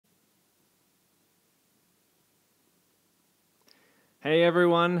Hey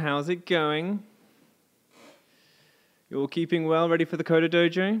everyone, how's it going? You all keeping well, ready for the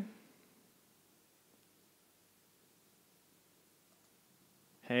CoderDojo?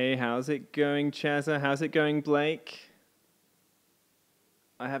 Hey, how's it going, Chazza? How's it going, Blake?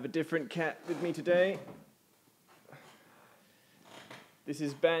 I have a different cat with me today. This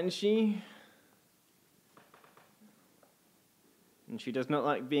is Banshee. And she does not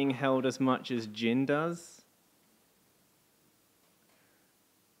like being held as much as Jin does.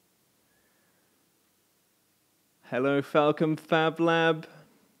 Hello, Falcon Fab Lab.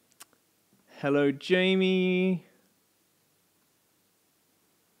 Hello, Jamie.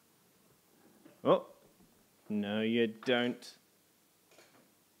 Oh, no you don't.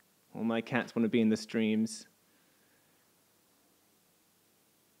 All my cats want to be in the streams.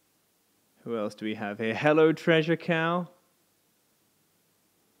 Who else do we have here? Hello, Treasure Cow.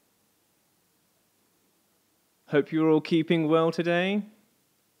 Hope you're all keeping well today.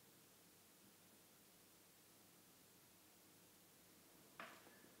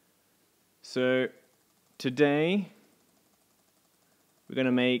 So, today, we're going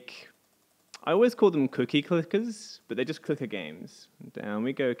to make, I always call them cookie clickers, but they're just clicker games. Down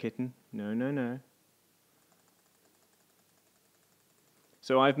we go, kitten. No, no, no.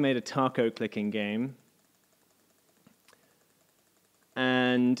 So I've made a taco clicking game.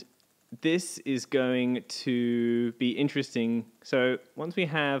 And this is going to be interesting. So once we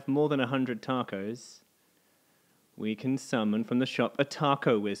have more than 100 tacos, we can summon from the shop a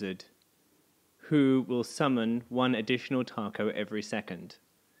taco wizard who will summon one additional taco every second.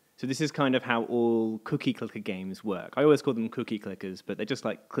 So this is kind of how all cookie clicker games work. I always call them cookie clickers, but they're just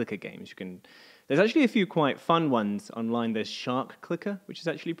like clicker games. There's actually a few quite fun ones online. There's Shark Clicker, which is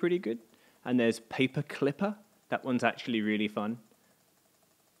actually pretty good. And there's Paper Clipper. That one's actually really fun.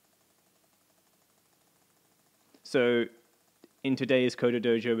 So in today's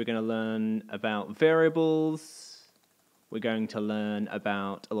CoderDojo, we're going to learn about variables. We're going to learn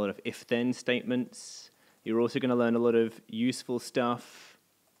about a lot of if-then statements. You're also going to learn a lot of useful stuff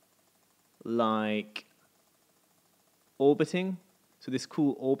like orbiting. So this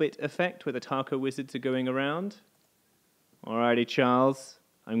cool orbit effect where the taco wizards are going around. Alrighty, Charles.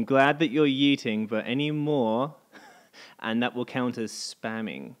 I'm glad that you're yeeting, but any more, and that will count as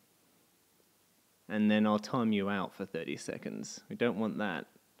spamming. And then I'll time you out for 30 seconds. We don't want that.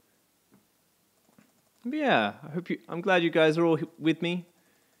 But yeah, I'm glad you guys are all with me.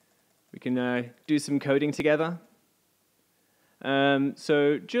 We can do some coding together.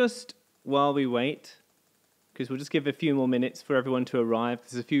 So just while we wait, because we'll just give a few more minutes for everyone to arrive.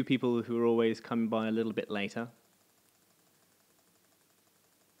 There's a few people who are always coming by a little bit later.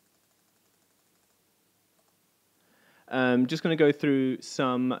 Just going to go through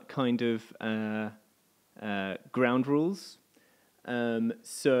some kind of ground rules.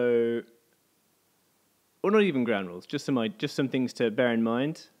 Or not even ground rules, just some things to bear in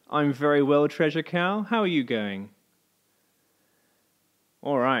mind. I'm very well, Treasure Cow. How are you going?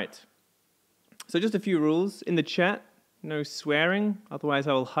 All right. So just a few rules in the chat. No swearing, otherwise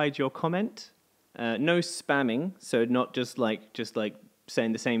I will hide your comment. No spamming, so not just like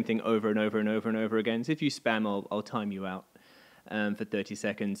saying the same thing over and over and over and over again. So if you spam, I'll time you out for 30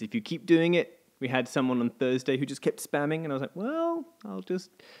 seconds. If you keep doing it, we had someone on Thursday who just kept spamming, and I was like, well, I'll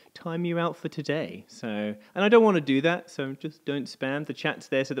just time you out for today. And I don't want to do that, so just don't spam. The chat's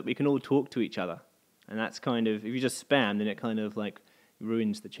there so that we can all talk to each other. And that's kind of, if you just spam, then it kind of like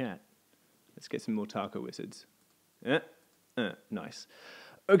ruins the chat. Let's get some more taco wizards. Nice.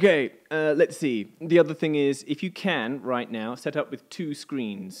 Okay, let's see. The other thing is, if you can, right now, set up with 2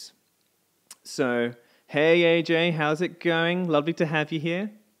 screens. So, hey AJ, how's it going? Lovely to have you here.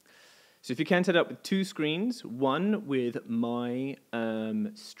 So if you can set up with 2 screens, one with my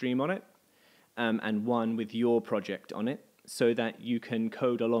stream on it, and one with your project on it, so that you can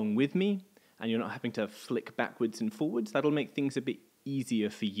code along with me, and you're not having to flick backwards and forwards. That'll make things a bit easier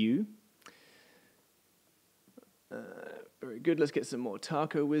for you. Very good, let's get some more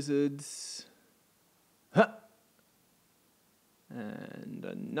taco wizards. Huh. And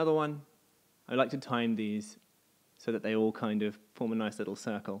another one. I like to time these so that they all kind of form a nice little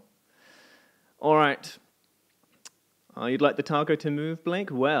circle. All right. You'd like the taco to move,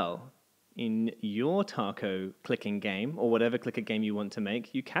 Blake? Well, in your taco clicking game, or whatever clicker game you want to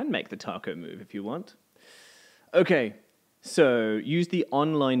make, you can make the taco move if you want. Okay, so use the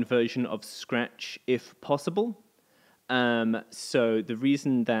online version of Scratch if possible. So the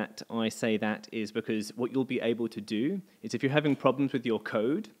reason that I say that is because what you'll be able to do is if you're having problems with your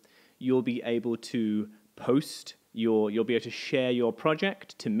code, you'll be able to you'll be able to share your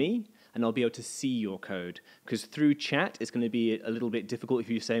project to me, and I'll be able to see your code. Because through chat, it's going to be a little bit difficult if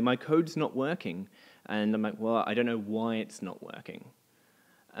you say, my code's not working. And I'm like, well, I don't know why it's not working.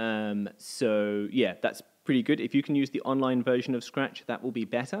 So yeah, that's pretty good. If you can use the online version of Scratch, that will be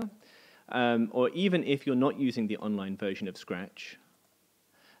better. Or even if you're not using the online version of Scratch,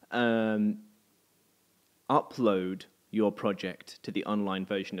 upload your project to the online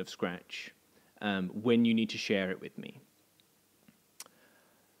version of Scratch when you need to share it with me.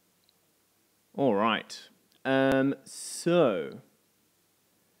 All right. I've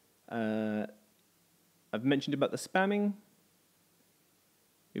mentioned about the spamming.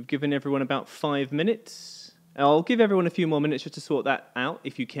 We've given everyone about 5 minutes. I'll give everyone a few more minutes just to sort that out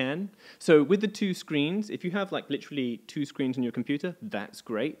if you can. So with the 2 screens, if you have like literally 2 screens on your computer, that's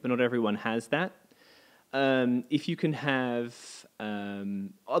great, but not everyone has that. If you can have,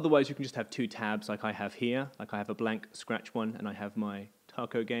 otherwise you can just have 2 tabs like I have here. Like I have a blank Scratch one and I have my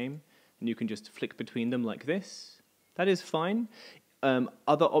taco game, and you can just flick between them like this. That is fine.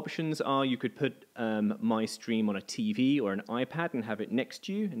 Other options are you could put my stream on a TV or an iPad and have it next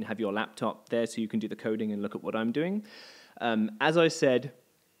to you and have your laptop there so you can do the coding and look at what I'm doing. As I said,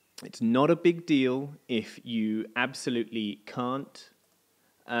 it's not a big deal if you absolutely can't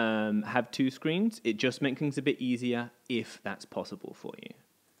have 2 screens. It just makes things a bit easier if that's possible for you.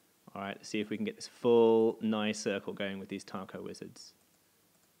 All right, let's see if we can get this full nice circle going with these taco wizards.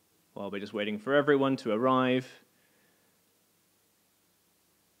 While we're just waiting for everyone to arrive.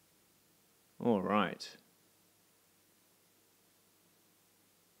 All right.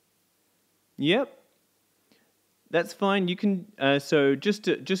 Yep. That's fine. You can. So just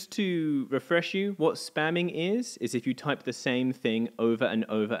to refresh you, what spamming is if you type the same thing over and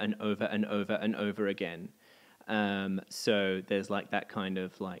over and over and over and over again. So there's like that kind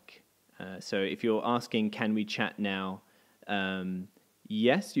of like. So if you're asking, can we chat now?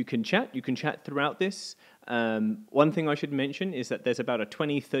 Yes, you can chat. You can chat throughout this. One thing I should mention is that there's about a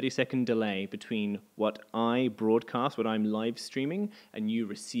 20-30 second delay between what I broadcast, what I'm live streaming, and you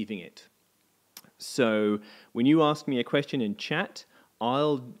receiving it. So when you ask me a question in chat,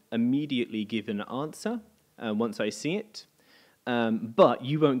 I'll immediately give an answer once I see it. But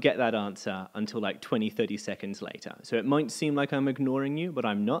you won't get that answer until like 20-30 seconds later. So it might seem like I'm ignoring you, but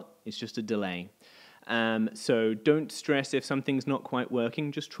I'm not. It's just a delay. So don't stress if something's not quite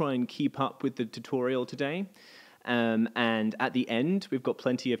working. Just try and keep up with the tutorial today. And at the end, we've got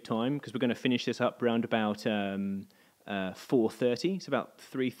plenty of time because we're going to finish this up around about 4:30. It's about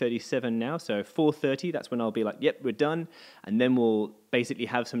 3:37 now. So 4:30, that's when I'll be like, yep, we're done. And then we'll basically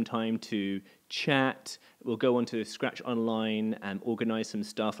have some time to chat. We'll go onto Scratch Online and organize some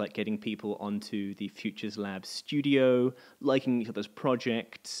stuff like getting people onto the Futures Lab studio, liking each other's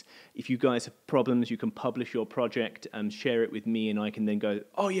projects. If you guys have problems, you can publish your project and share it with me, and I can then go,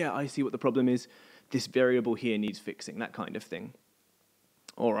 oh yeah, I see what the problem is. This variable here needs fixing, that kind of thing.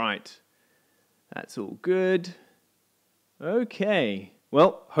 All right, that's all good. Okay,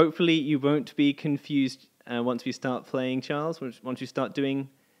 well, hopefully you won't be confused once we start playing, Charles, once you start doing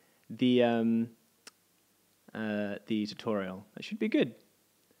the tutorial. That should be good.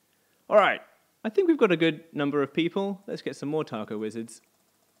 All right, I think we've got a good number of people. Let's get some more taco wizards.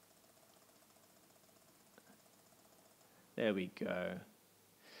 There we go.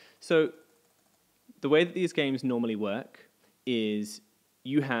 So the way that these games normally work is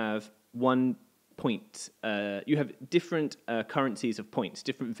you have one point. You have different currencies of points,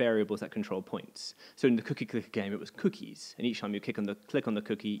 different variables that control points. So in the cookie clicker game, it was cookies, and each time you click on the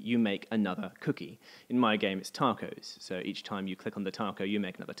cookie, you make another cookie. In my game, it's tacos. So each time you click on the taco, you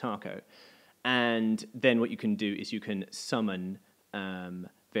make another taco. And then what you can do is you can summon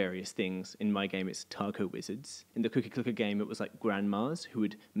various things. In my game, it's taco wizards. In the cookie clicker game, it was like grandmas who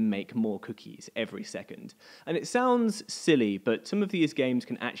would make more cookies every second. And it sounds silly, but some of these games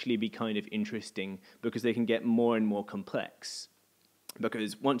can actually be kind of interesting because they can get more and more complex.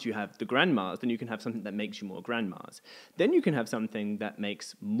 Because once you have the grandmas, then you can have something that makes you more grandmas. Then you can have something that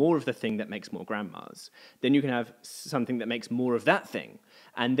makes more of the thing that makes more grandmas. Then you can have something that makes more of that thing.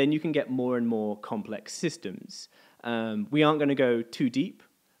 And then you can get more and more complex systems. We aren't going to go too deep,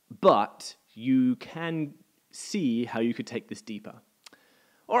 but you can see how you could take this deeper.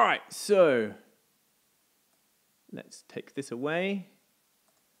 All right, so let's take this away,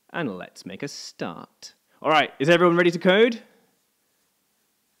 and let's make a start. All right, is everyone ready to code?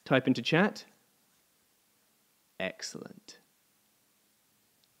 Type into chat. Excellent.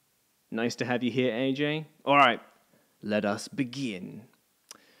 Nice to have you here, AJ. All right, let us begin.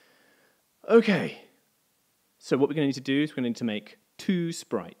 Okay, so what we're going to need to do is we're going to need to make 2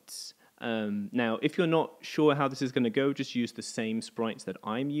 sprites. Now, if you're not sure how this is going to go, just use the same sprites that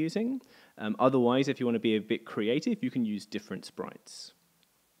I'm using. Otherwise, if you want to be a bit creative, you can use different sprites.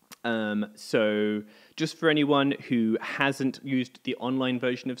 So just for anyone who hasn't used the online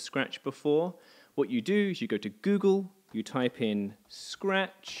version of Scratch before, what you do is you go to Google, you type in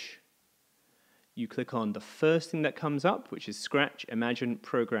Scratch, you click on the first thing that comes up, which is Scratch, Imagine,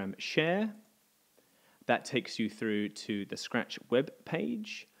 Program, Share. That takes you through to the Scratch web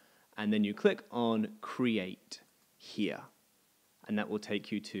page, and then you click on Create here, and that will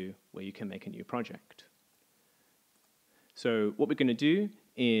take you to where you can make a new project. So what we're going to do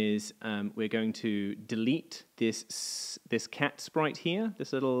is we're going to delete this cat sprite here,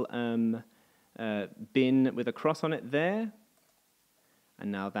 this little bin with a cross on it there,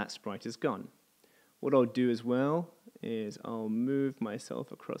 and now that sprite is gone. What I'll do as well is I'll move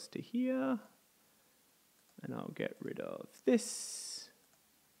myself across to here, and I'll get rid of this.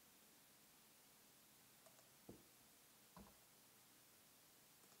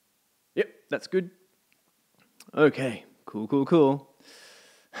 Yep, that's good. Okay, cool, cool, cool.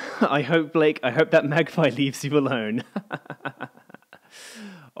 I hope, Blake, I hope that magpie leaves you alone.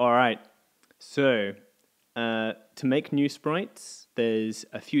 All right, so to make new sprites, there's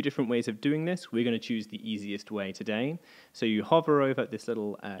a few different ways of doing this. We're going to choose the easiest way today. So you hover over this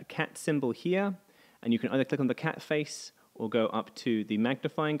little cat symbol here, and you can either click on the cat face or go up to the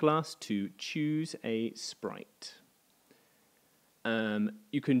magnifying glass to choose a sprite.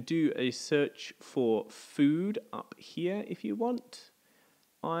 You can do a search for food up here if you want.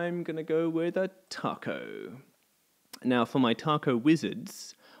 I'm going to go with a taco. Now for my taco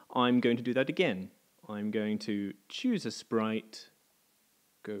wizards, I'm going to do that again. I'm going to choose a sprite,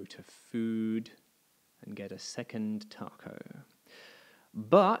 go to food, and get a second taco.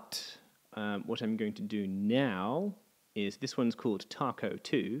 But what I'm going to do now is, this one's called Taco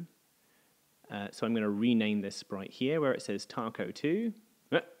 2. So I'm going to rename this sprite here where it says Taco 2,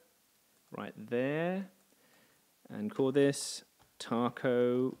 right there, and call this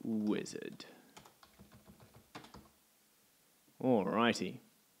Taco Wizard. Alrighty.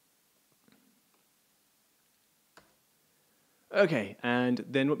 Okay, and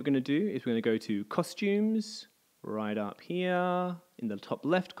then what we're going to do is we're going to go to Costumes, right up here in the top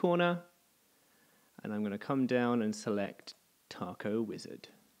left corner, and I'm going to come down and select Taco Wizard.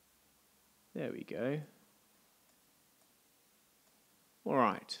 There we go. All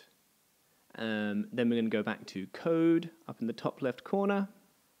right. Then we're going to go back to Code up in the top left corner,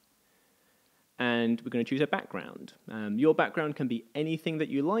 and we're going to choose a background. Your background can be anything that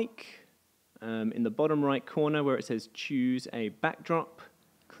you like. In the bottom right corner where it says choose a backdrop,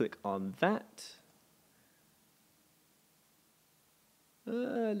 click on that.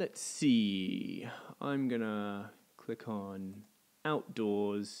 Let's see. I'm going to click on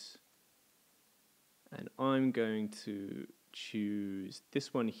outdoors, and I'm going to choose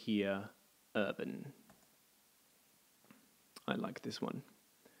this one here, urban. I like this one.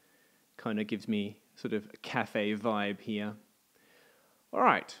 Kind of gives me sort of a cafe vibe here. All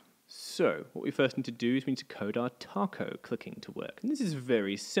right. So what we first need to do is we need to code our taco clicking to work. And this is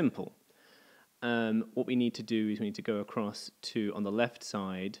very simple. What we need to do is we need to go across to, on the left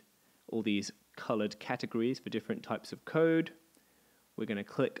side, all these colored categories for different types of code. We're going to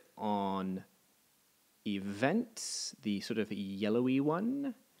click on events, the sort of yellowy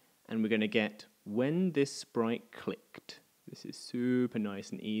one, and we're going to get when this sprite clicked. This is super nice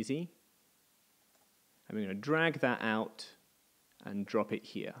and easy. And we're going to drag that out and drop it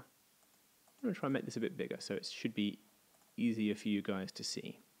here. I'm going to try and make this a bit bigger so it should be easier for you guys to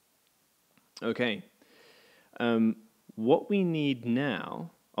see. Okay, what we need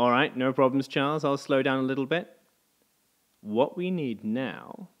now, all right, no problems, Charles, I'll slow down a little bit. What we need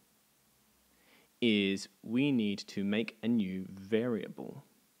now is we need to make a new variable.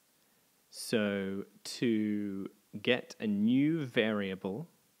 So to get a new variable,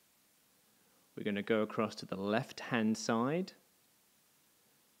 we're going to go across to the left-hand side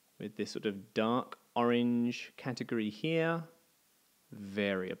with this sort of dark orange category here,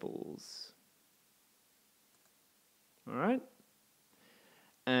 variables. All right?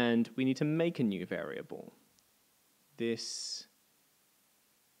 And we need to make a new variable. This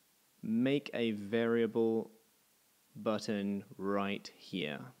make a variable button right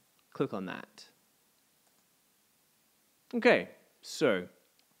here. Click on that. Okay, so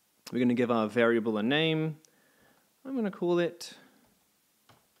we're going to give our variable a name. I'm going to call it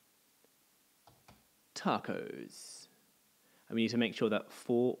tacos. And we need to make sure that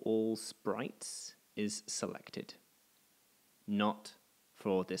for all sprites is selected, not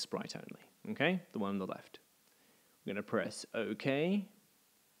for this sprite only. Okay, the one on the left. We're going to press OK.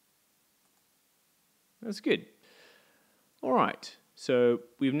 That's good. All right, so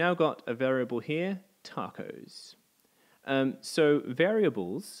we've now got a variable here, tacos. So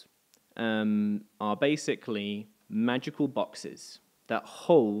variables are basically magical boxes that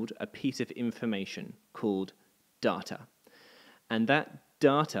hold a piece of information called data. And that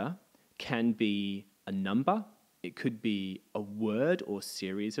data can be a number, it could be a word or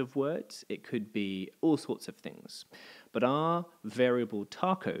series of words, it could be all sorts of things. But our variable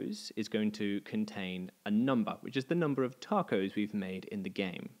tacos is going to contain a number, which is the number of tacos we've made in the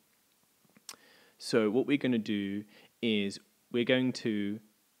game. So what we're going to do is we're going to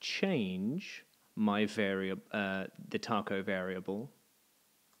change my the taco variable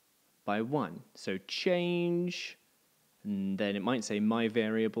by 1. So change, and then it might say my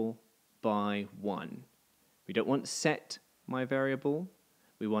variable by 1. We don't want set my variable,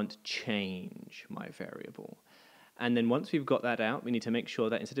 we want change my variable. And then once we've got that out, we need to make sure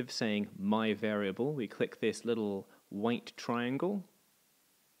that instead of saying my variable, we click this little white triangle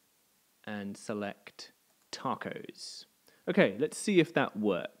and select tacos. Okay, let's see if that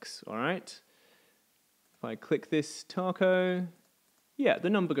works, all right? If I click this taco, yeah, the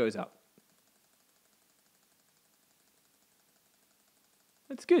number goes up.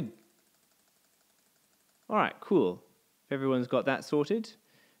 That's good. All right, cool. If everyone's got that sorted.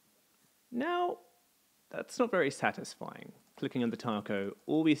 Now, that's not very satisfying. Clicking on the taco,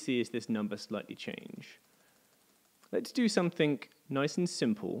 all we see is this number slightly change. Let's do something nice and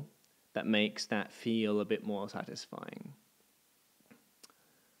simple that makes that feel a bit more satisfying.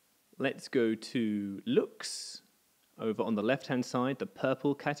 Let's go to looks, over on the left-hand side, the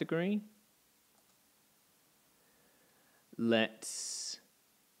purple category. Let's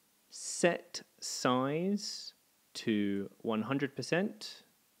set size to 100%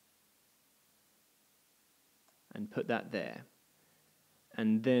 and put that there.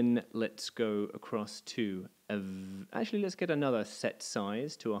 And then let's go across to, actually let's get another set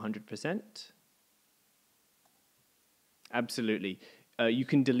size to 100%. Absolutely. You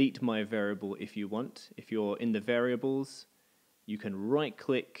can delete my variable if you want. If you're in the variables, you can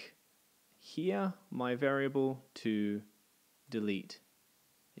right-click here, my variable, to delete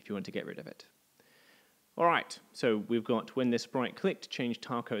if you want to get rid of it. All right, so we've got when this sprite clicked, change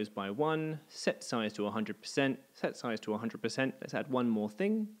tacos by 1, set size to 100%, set size to 100%. Let's add one more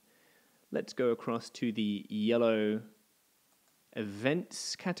thing. Let's go across to the yellow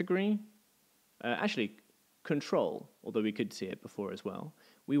events category. Actually, control, although we could see it before as well.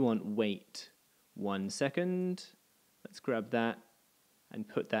 We want wait 1 second. Let's grab that and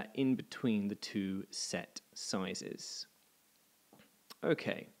put that in between the two set sizes.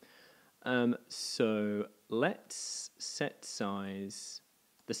 Okay, so let's set size,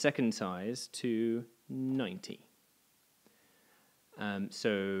 the second size, to 90. And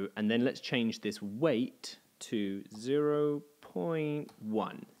then let's change this wait to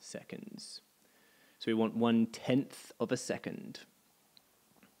 0.1 seconds. So we want 1/10 of a second.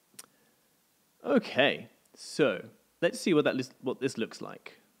 Okay, so let's see what this looks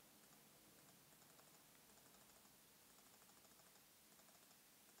like.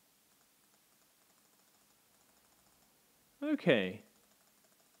 Okay,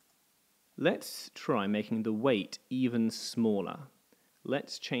 let's try making the wait even smaller.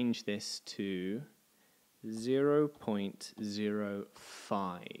 Let's change this to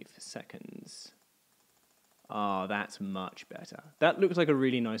 0.05 seconds. Ah, that's much better. That looks like a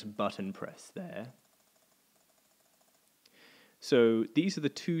really nice button press there. So these are the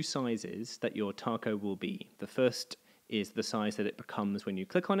two sizes that your taco will be. The first is the size that it becomes when you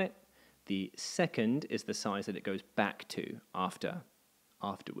click on it. The second is the size that it goes back to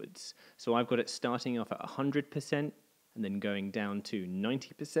afterwards. So I've got it starting off at 100% and then going down to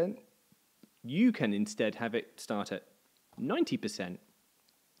 90%. You can instead have it start at 90%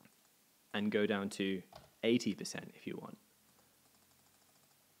 and go down to 80% if you want.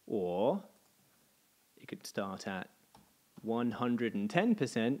 Or you could start at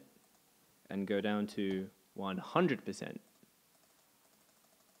 110% and go down to 100%,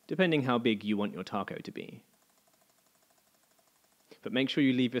 depending how big you want your taco to be. But make sure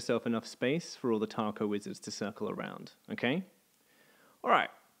you leave yourself enough space for all the taco wizards to circle around, okay? All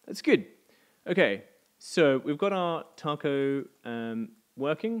right, that's good. Okay, so we've got our taco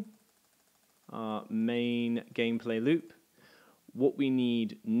working, our main gameplay loop. What we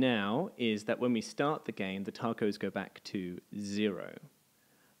need now is that when we start the game, the tacos go back to 0.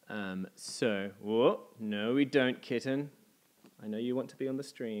 Whoa, no we don't, kitten. I know you want to be on the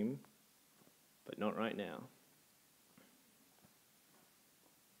stream, but not right now.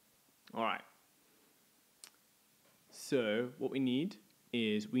 All right. So what we need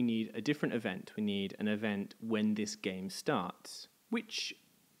is we need a different event. We need an event when this game starts. Which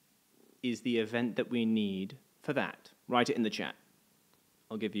is the event that we need for that? Write it in the chat.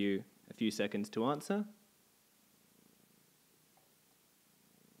 I'll give you a few seconds to answer.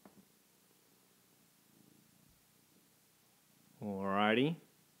 Alrighty.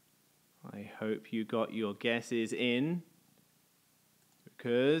 I hope you got your guesses in,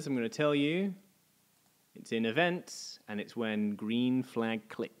 because I'm going to tell you it's in events, and it's when green flag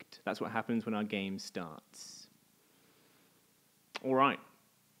clicked. That's what happens when our game starts. All right.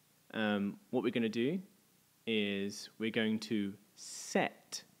 What we're going to do is we're going to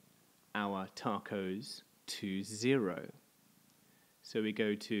set our tacos to 0. So we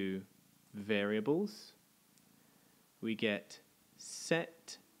go to variables. We get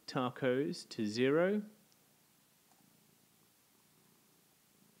set tacos to 0.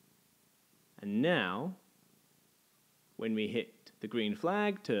 And now, when we hit the green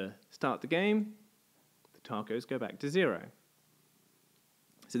flag to start the game, the tacos go back to 0.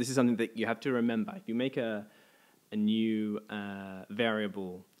 So this is something that you have to remember. If you make a new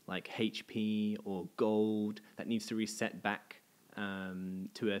variable like HP or gold that needs to reset back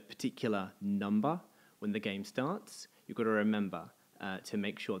to a particular number when the game starts, you've got to remember to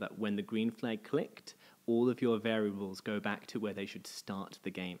make sure that when the green flag clicked, all of your variables go back to where they should start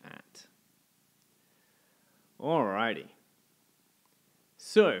the game at. Alrighty.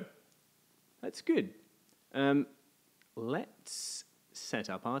 So, that's good. Let's set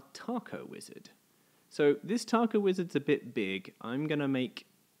up our taco wizard. So this taco wizard's a bit big. I'm going to make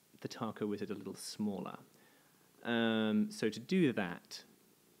the taco wizard a little smaller. So to do that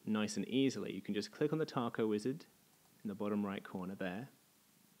nice and easily, you can just click on the taco wizard in the bottom right corner there.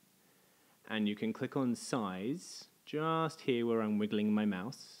 And you can click on size, just here where I'm wiggling my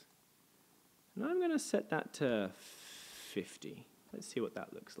mouse. And I'm going to set that to 50. Let's see what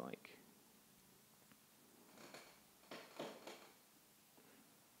that looks like.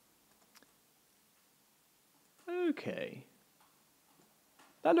 Okay.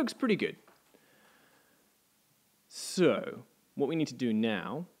 That looks pretty good. So, what we need to do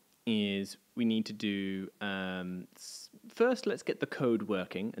now is we need to do, first let's get the code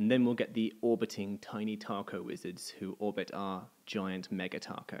working, and then we'll get the orbiting tiny taco wizards who orbit our giant mega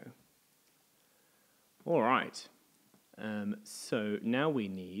taco. All right. So now we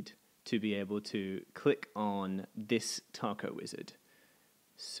need to be able to click on this taco wizard.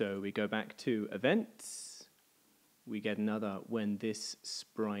 So we go back to events. We get another when this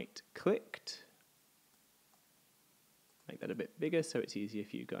sprite clicked. Make that a bit bigger so it's easier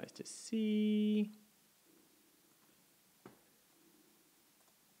for you guys to see.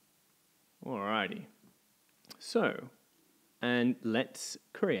 Alrighty. So, and let's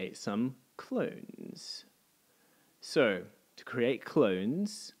create some clones. So, to create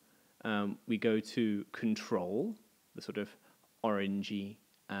clones, we go to Control, the sort of orangey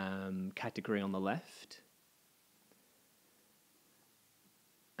category on the left.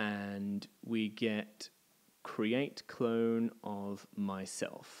 And we get Create Clone of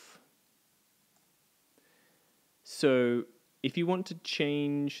Myself. So, if you want to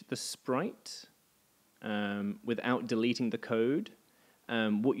change the sprite without deleting the code,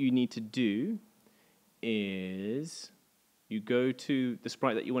 what you need to do is you go to the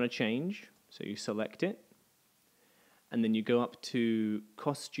sprite that you want to change, so you select it, and then you go up to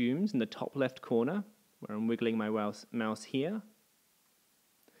Costumes in the top left corner, where I'm wiggling my mouse here,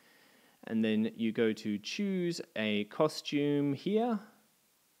 and then you go to choose a costume here,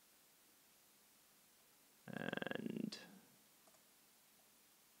 and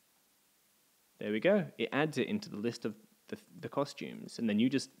there we go. It adds it into the list of the costumes, and then you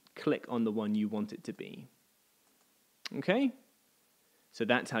just click on the one you want it to be. Okay? So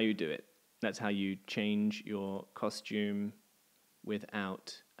that's how you do it. That's how you change your costume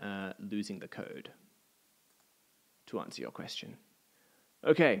without losing the code, to answer your question.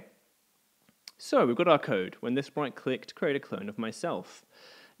 Okay. So we've got our code. When this sprite clicked, create a clone of myself.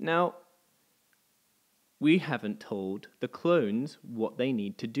 Now, we haven't told the clones what they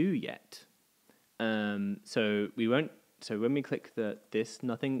need to do yet. So when we click this,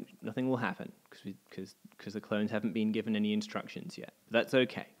 nothing will happen because the clones haven't been given any instructions yet. That's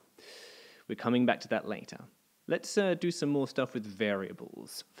okay. We're coming back to that later. Let's do some more stuff with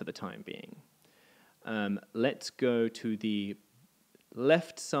variables for the time being. Let's go to the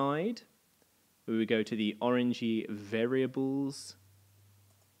left side, where we go to the orangey variables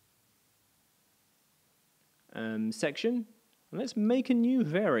section, and let's make a new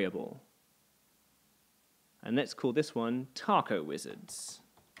variable. And let's call this one Taco Wizards.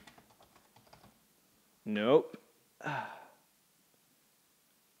 Nope.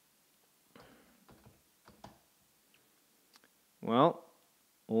 Well,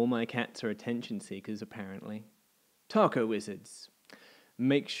 all my cats are attention seekers, apparently. Taco Wizards.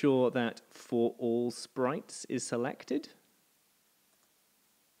 Make sure that for all sprites is selected.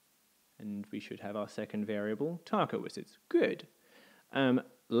 And we should have our second variable, Taco Wizards. Good.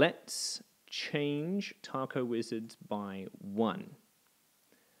 Let's change Taco Wizards by 1.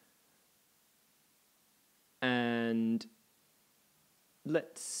 And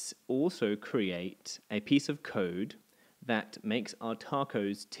let's also create a piece of code that makes our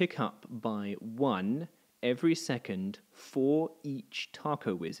tacos tick up by 1 every second for each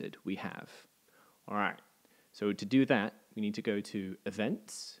Taco Wizard we have. All right, so to do that, we need to go to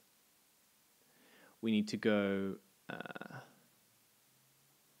Events. We need to go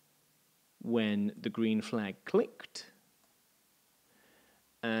when the green flag clicked.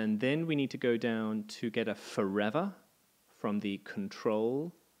 And then we need to go down to get a forever from the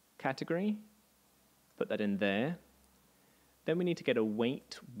control category. Put that in there. Then we need to get a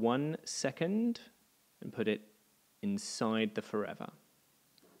wait 1 second and put it inside the forever.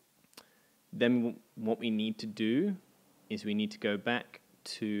 Then what we need to do is we need to go back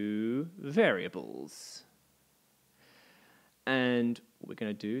to variables. And what we're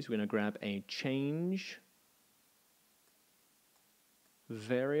going to do is we're going to grab a change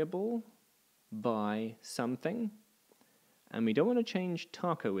variable by something. And we don't want to change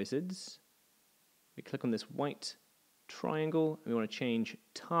Taco Wizards. We click on this white triangle and we want to change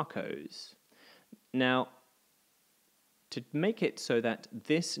tacos. Now, to make it so that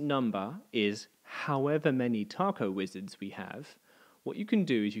this number is however many Taco Wizards we have, what you can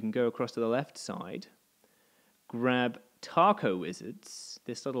do is you can go across to the left side, grab Taco Wizards,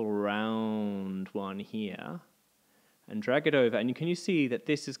 this little round one here, and drag it over. And can you see that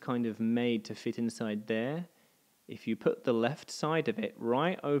this is kind of made to fit inside there? If you put the left side of it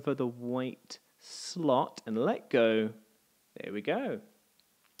right over the white slot and let go, there we go.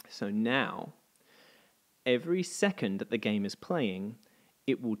 So now, every second that the game is playing,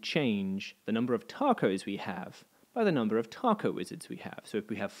 it will change the number of tacos we have by the number of Taco Wizards we have. So if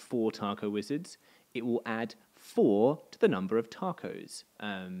we have 4 Taco Wizards, it will add 4 to the number of tacos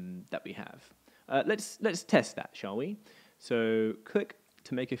that we have. Let's test that, shall we? So click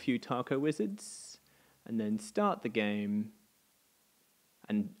to make a few Taco Wizards, and then start the game,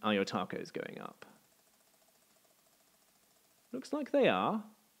 and are your tacos going up? Looks like they are.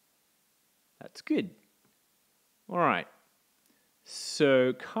 That's good. All right.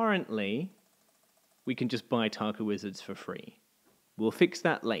 So currently, we can just buy Taco Wizards for free. We'll fix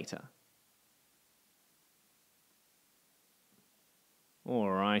that later.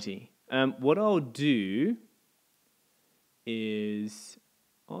 Alrighty. What I'll do is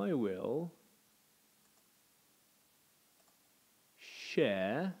I will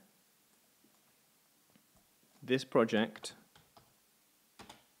share this project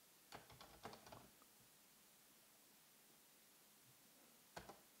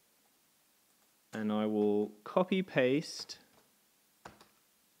and I will copy paste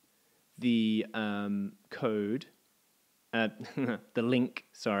the code, the link,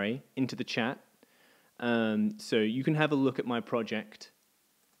 sorry, into the chat. So you can have a look at my project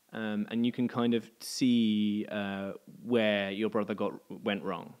and you can kind of see where your brother went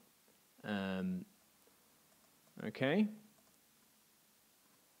wrong. Okay?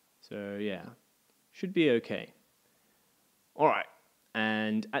 So yeah, should be okay. All right.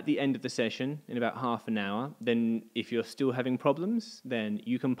 And at the end of the session, in about half an hour, then if you're still having problems, then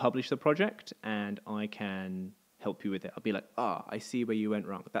you can publish the project and I can help you with it. I'll be like, I see where you went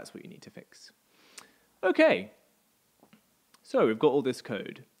wrong. That's what you need to fix. Okay. So we've got all this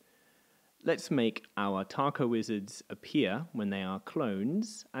code. Let's make our Taco Wizards appear when they are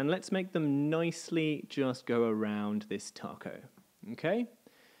clones, and let's make them nicely just go around this taco. Okay?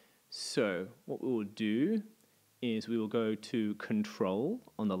 So what we will do is we will go to Control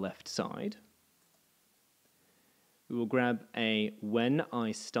on the left side. We will grab a When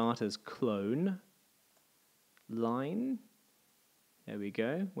I Start as Clone line. There we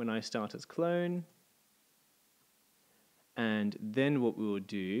go. When I Start as Clone. And then what we will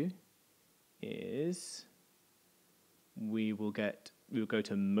do is we will go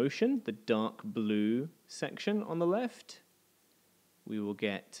to Motion, the dark blue section on the left. We will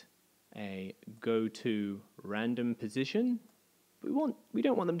get a go to random position. We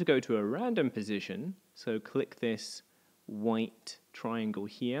don't want them to go to a random position, so click this white triangle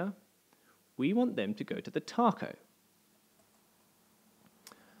here. We want them to go to the taco.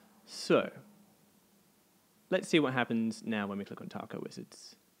 So let's see what happens now when we click on Taco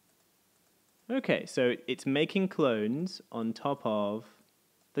Wizards. Okay, so it's making clones on top of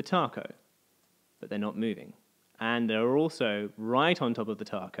the taco, but they're not moving. and they're also right on top of the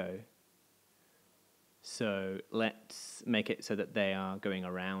taco. So let's make it so that they are going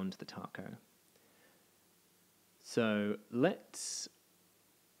around the taco. So let's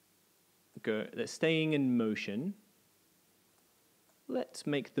staying in motion. Let's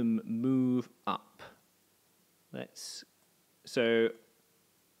make them move up. So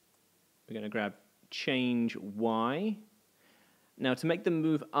we're going to grab change Y. Now to make them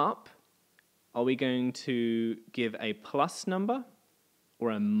move up, are we going to give a plus number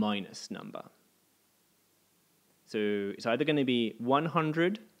or a minus number? So it's either going to be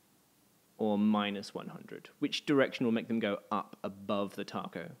 100 or minus 100. Which direction will make them go up above the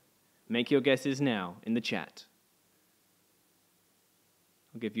taco? Make your guesses now in the chat.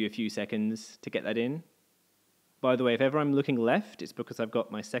 I'll give you a few seconds to get that in. By the way, if ever I'm looking left, it's because I've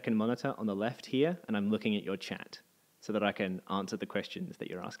got my second monitor on the left here, and I'm looking at your chat so that I can answer the questions that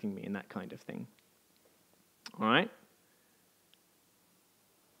you're asking me and that kind of thing. All right?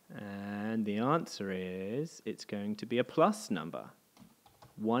 And the answer is, it's going to be a plus number,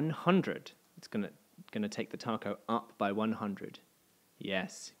 100. It's going to take the taco up by 100.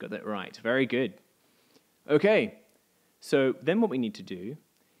 Yes, got that right. Very good. Okay, so then what we need to do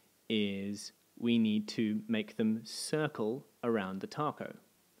is we need to make them circle around the taco.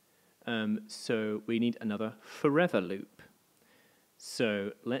 So we need another forever loop.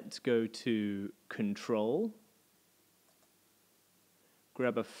 So let's go to Control,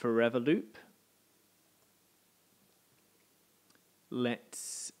 grab a forever loop.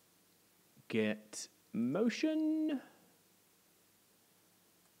 Let's get motion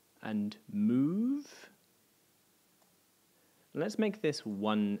and move. Let's make this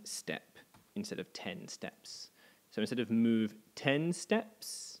 1 step instead of 10 steps. So instead of move 10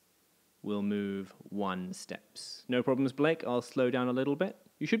 steps, we'll move 1 steps. No problems, Blake. I'll slow down a little bit.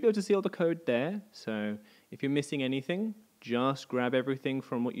 You should be able to see all the code there. So if you're missing anything, just grab everything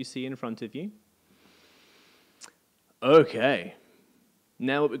from what you see in front of you. Okay.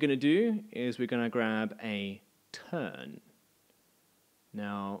 Now what we're going to do is we're going to grab a turn.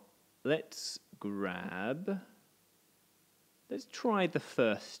 Now let's try the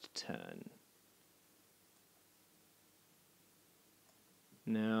first turn.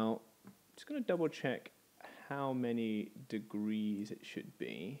 Now, I'm just going to double check how many degrees it should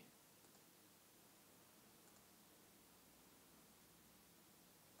be.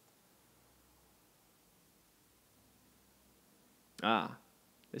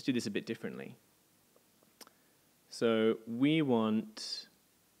 Let's do this a bit differently. So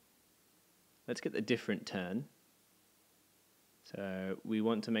let's get the different turn. So we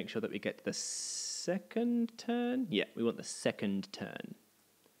want to make sure that we get the second turn. Yeah, we want the second turn.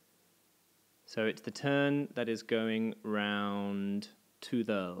 So it's the turn that is going round to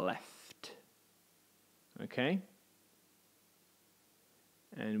the left. Okay?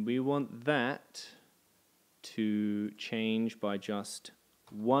 And we want that to change by just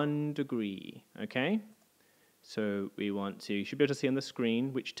 1 degree. Okay? So you should be able to see on the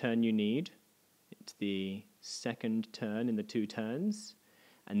screen which turn you need. It's the second turn in the 2 turns.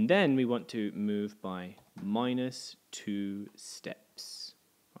 And then we want to move by -2 steps.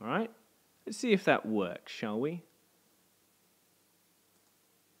 All right? Let's see if that works, shall we?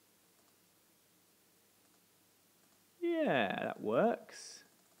 Yeah, that works.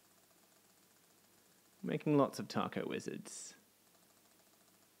 Making lots of taco wizards.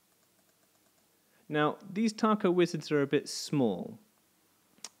 Now, these taco wizards are a bit small.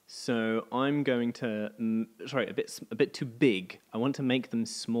 So I'm going to, a bit too big. I want to make them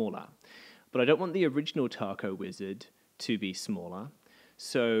smaller. But I don't want the original taco wizard to be smaller.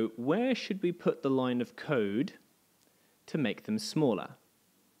 So where should we put the line of code to make them smaller?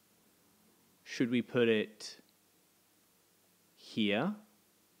 Should we put it here?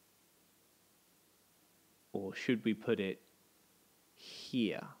 Or should we put it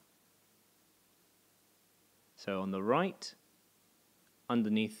here? So on the right,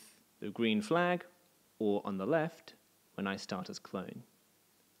 underneath the green flag, or on the left when I start as clone.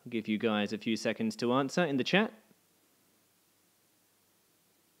 I'll give you guys a few seconds to answer in the chat.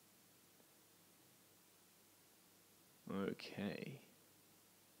 Okay.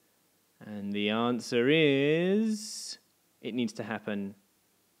 And the answer is, it needs to happen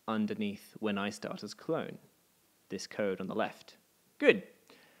underneath when I start as clone. This code on the left. Good.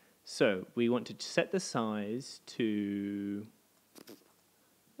 So we want to set the size to,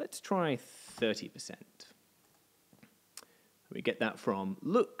 let's try 30%. We get that from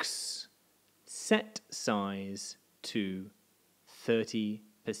looks, set size to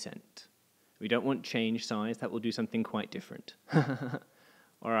 30%. We don't want change size, that will do something quite different.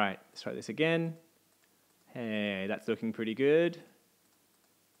 All right, let's try this again. Hey, that's looking pretty good.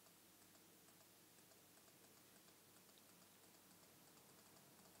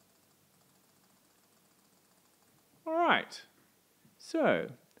 All right. So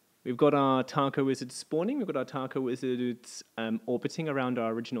we've got our taco wizards spawning. We've got our taco wizards orbiting around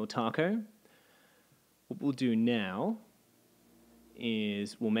our original taco. What we'll do now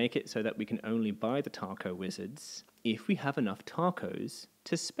is we'll make it so that we can only buy the taco wizards if we have enough tacos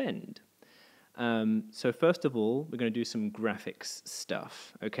to spend. So first of all, we're going to do some graphics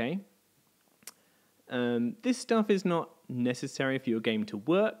stuff, okay? This stuff is not necessary for your game to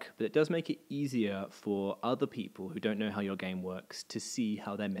work, but it does make it easier for other people who don't know how your game works to see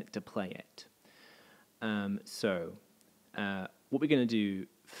how they're meant to play it. What we're going to do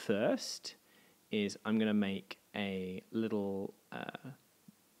first is I'm going to make a little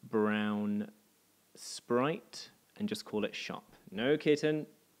brown sprite and just call it shop. No kitten.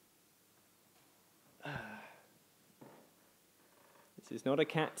 This is not a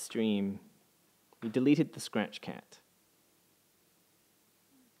cat stream. We deleted the scratch cat.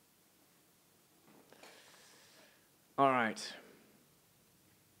 All right.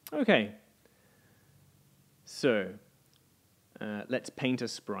 Okay. So, let's paint a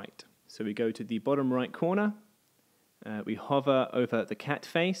sprite. So we go to the bottom right corner. We hover over the cat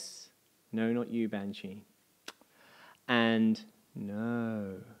face. No, not you, Banshee. And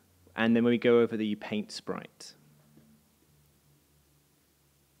no. And then we go over the paint sprite.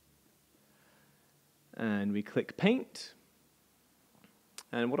 And we click paint.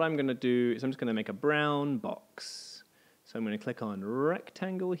 And what I'm going to do is I'm just going to make a brown box. So I'm going to click on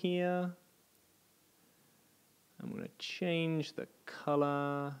rectangle here. I'm going to change the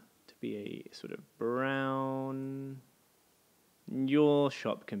color to be a sort of brown. Your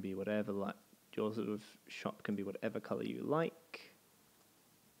shop can be whatever, your sort of shop can be whatever color you like.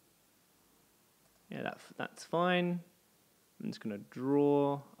 Yeah, that's fine. I'm just going to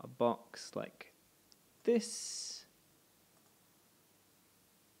draw a box like this.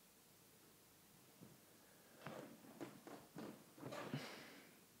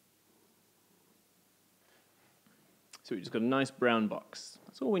 So we just got a nice brown box.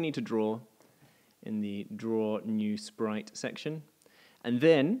 That's all we need to draw in the Draw New Sprite section. And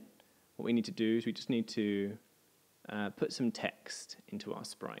then what we need to do is we just need to put some text into our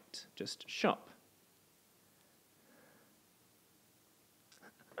sprite. Just shop.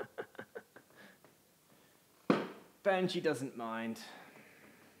 Banshee doesn't mind.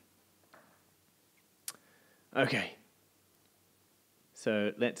 Okay.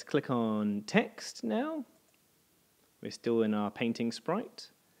 So let's click on text now. We're still in our painting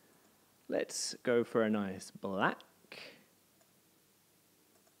sprite. Let's go for a nice black.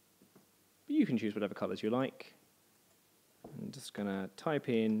 You can choose whatever colors you like. I'm just going to type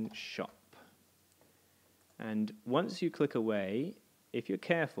in shop. And once you click away, if you're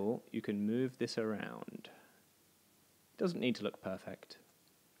careful, you can move this around. It doesn't need to look perfect.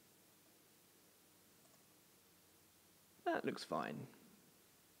 That looks fine.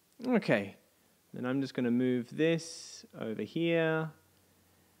 Okay, then I'm just going to move this over here.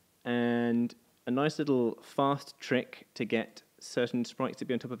 And a nice little fast trick to get certain sprites to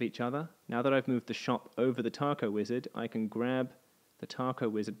be on top of each other. Now that I've moved the shop over the taco wizard, I can grab the taco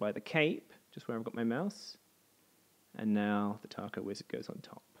wizard by the cape, just where I've got my mouse. And now the taco wizard goes on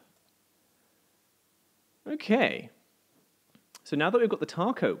top. Okay. So now that we've got the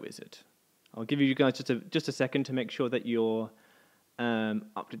taco wizard, I'll give you guys just a second to make sure that you're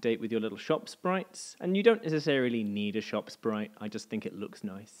up to date with your little shop sprites. And you don't necessarily need a shop sprite. I just think it looks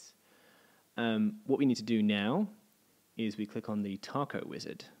nice. What we need to do now is we click on the taco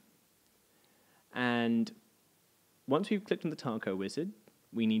wizard. And once we've clicked on the taco wizard,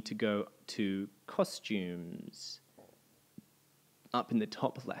 we need to go to costumes up in the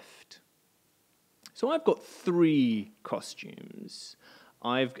top left. So I've got 3 costumes.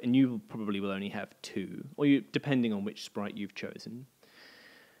 And you probably will only have 2, or depending on which sprite you've chosen.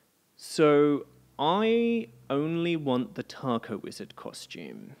 So I only want the taco wizard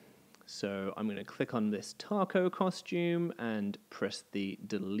costume. So I'm going to click on this taco costume and press the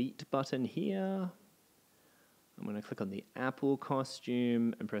delete button here. I'm going to click on the apple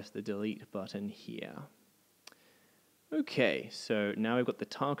costume and press the delete button here. Okay, so now we've got the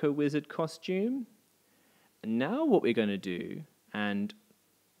taco wizard costume. And now what we're going to do, and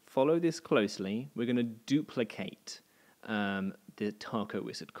follow this closely, we're going to duplicate the taco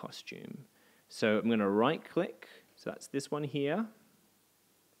wizard costume. So I'm going to right click, so that's this one here.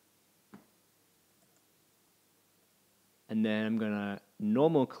 And then I'm going to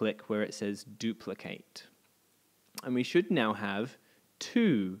normal click where it says duplicate. And we should now have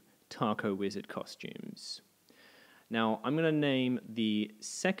 2 Taco Wizard costumes. Now, I'm going to name the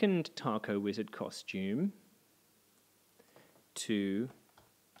second Taco Wizard costume to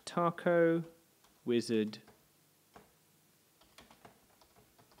Taco Wizard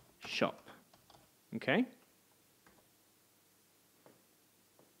Shop. Okay?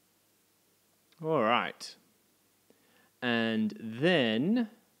 All right. And then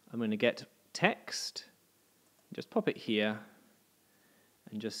I'm going to get text, just pop it here,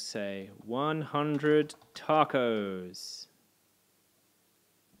 and just say 100 tacos.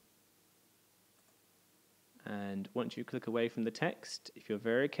 And once you click away from the text, if you're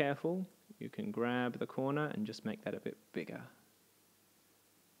very careful, you can grab the corner and just make that a bit bigger.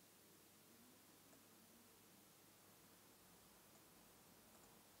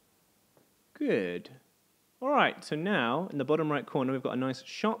 Good. All right, so now in the bottom right corner, we've got a nice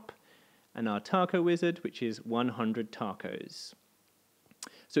shop and our taco wizard, which is 100 tacos.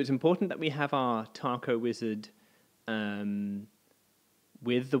 So it's important that we have our taco wizard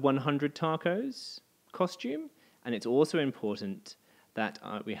with the 100 tacos costume, and it's also important that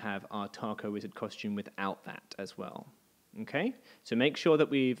we have our taco wizard costume without that as well. Okay, so make sure that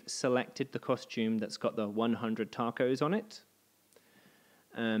we've selected the costume that's got the 100 tacos on it,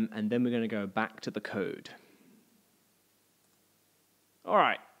 and then we're going to go back to the code. All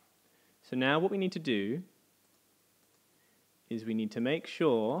right, so now what we need to do is we need to make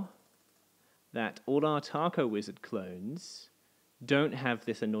sure that all our Taco Wizard clones don't have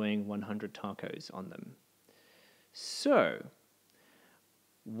this annoying 100 tacos on them. So,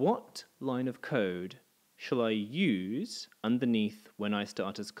 what line of code shall I use underneath when I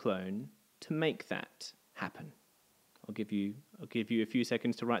start as clone to make that happen? I'll give you a few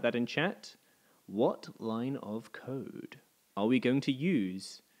seconds to write that in chat. What line of code are we going to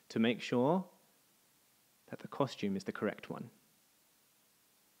use to make sure that the costume is the correct one?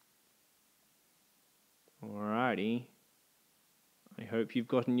 Alrighty. I hope you've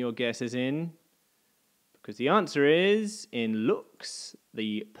gotten your guesses in, because the answer is, in looks,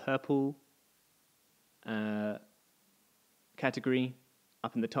 the purple category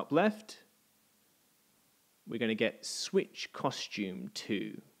up in the top left, we're going to get switch costume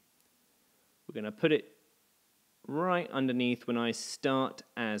 2. We're going to put it right underneath when I start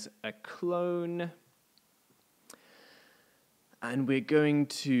as a clone. And we're going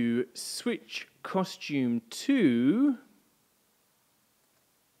to switch costume to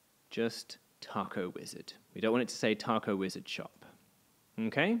just Taco Wizard. We don't want it to say Taco Wizard Shop.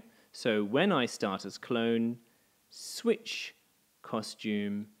 Okay? So when I start as clone, switch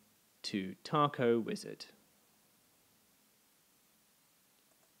costume to Taco Wizard.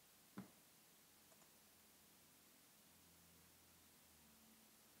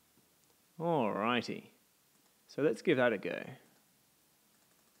 Alrighty. So let's give that a go.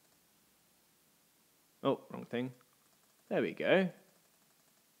 Oh, wrong thing. There we go.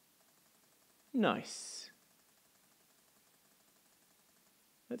 Nice.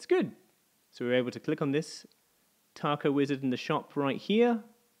 That's good. So we're able to click on this Taco Wizard in the shop right here,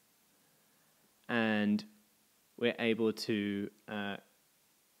 and we're able to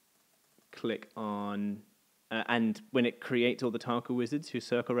click on, and when it creates all the Taco Wizards who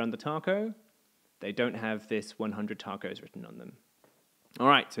circle around the taco, they don't have this 100 tacos written on them. All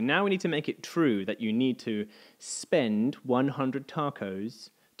right, so now we need to make it true that you need to spend 100 tacos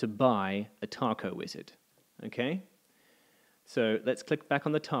to buy a Taco Wizard, okay? So let's click back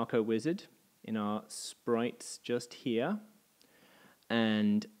on the Taco Wizard in our sprites just here,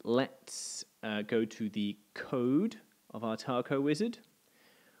 and let's go to the code of our Taco Wizard.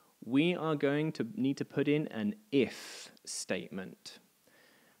 We are going to need to put in an if statement.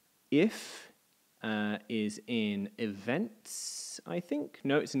 If is in events, I think.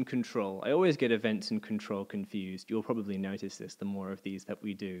 No, it's in control. I always get events and control confused. You'll probably notice this the more of these that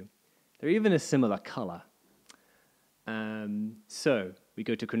we do. They're even a similar color. So we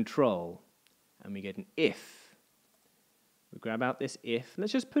go to control and we get an if. We grab out this if.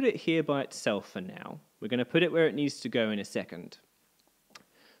 Let's just put it here by itself for now. We're going to put it where it needs to go in a second.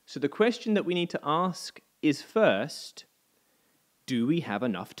 So the question that we need to ask is first, do we have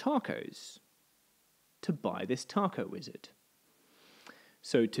enough tacos to buy this Taco Wizard?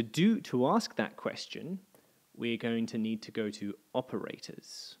 So to ask that question, we're going to need to go to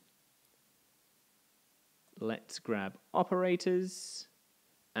operators. Let's grab operators,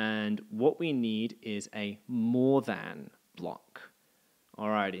 and what we need is a more than block.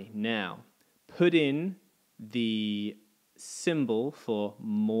 Alrighty, now put in the symbol for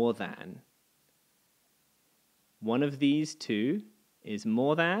more than. One of these two is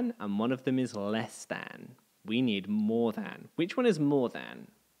more than, and one of them is less than. We need more than. Which one is more than?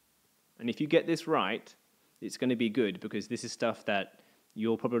 And if you get this right, it's going to be good, because this is stuff that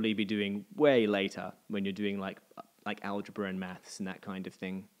you'll probably be doing way later when you're doing like algebra and maths and that kind of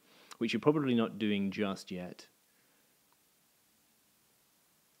thing, which you're probably not doing just yet.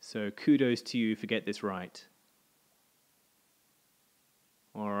 So kudos to you for getting this right.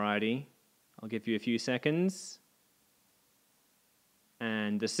 Alrighty, I'll give you a few seconds.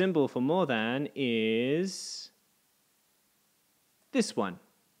 And the symbol for more than is this one.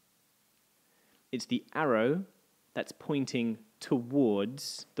 It's the arrow that's pointing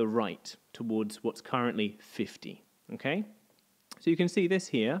towards the right, towards what's currently 50, okay? So you can see this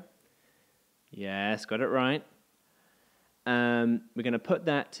here. Yes, got it right. We're going to put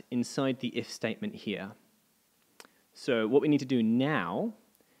that inside the if statement here. So what we need to do now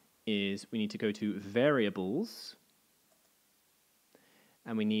is we need to go to variables,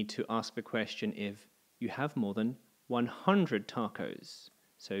 and we need to ask the question if you have more than 100 tacos.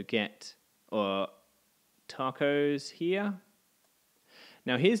 So get tacos here.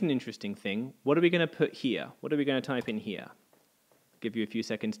 Now here's an interesting thing. What are we going to put here? What are we going to type in here? I'll give you a few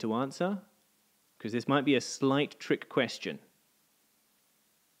seconds to answer, because this might be a slight trick question.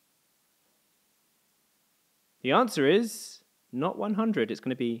 The answer is not 100, it's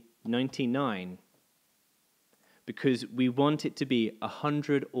going to be 99. Because we want it to be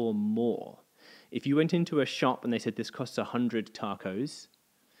 100 or more. If you went into a shop and they said this costs 100 tacos,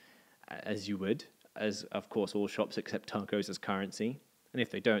 as you would, as of course all shops accept tacos as currency, and if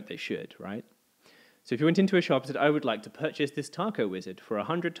they don't, they should, right? So if you went into a shop and said, I would like to purchase this taco wizard for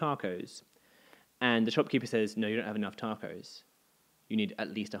 100 tacos, and the shopkeeper says, no, you don't have enough tacos. You need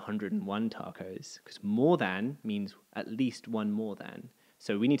at least 101 tacos, because more than means at least one more than.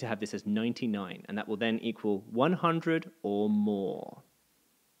 So we need to have this as 99, and that will then equal 100 or more.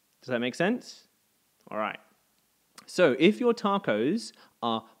 Does that make sense? All right. So if your tacos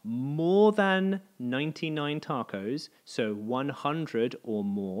are more than 99 tacos, so 100 or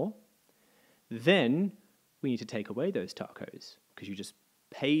more, then we need to take away those tacos, because you just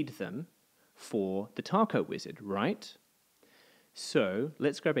paid them for the taco wizard, right? So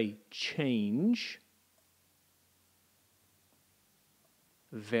let's grab a change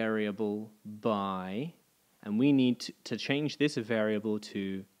variable by, and we need to change this variable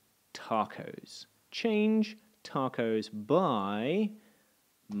to tacos. Change tacos by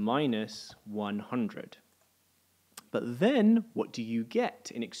minus 100. But then what do you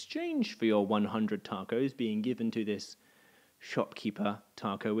get in exchange for your 100 tacos being given to this shopkeeper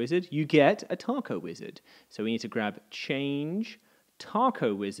taco wizard? You get a taco wizard. So we need to grab change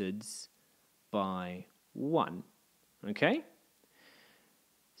taco wizards by 1. Okay?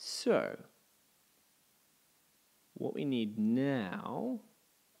 So, what we need now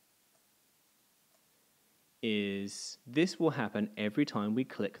is this will happen every time we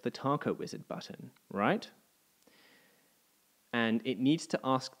click the taco wizard button, right? And it needs to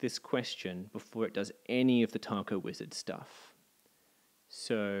ask this question before it does any of the taco wizard stuff.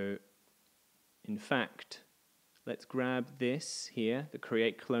 So, in fact, let's grab this here, the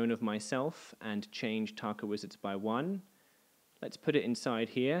create clone of myself, and change taco wizards by 1. Let's put it inside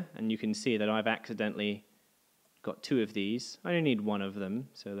here, and you can see that I've accidentally got 2 of these. I only need 1 of them,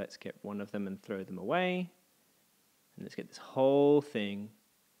 so let's get 1 of them and throw them away. And let's get this whole thing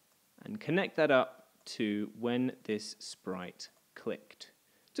and connect that up to when this sprite clicked.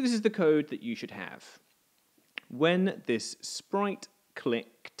 So this is the code that you should have. When this sprite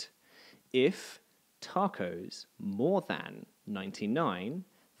clicked, if tacos more than 99,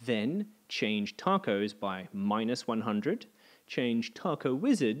 then change tacos by minus 100, change taco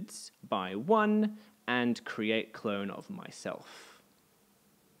wizards by 1, and create clone of myself.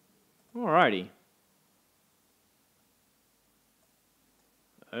 Alrighty.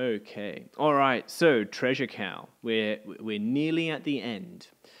 Okay. Alright, so treasure cow. We're nearly at the end.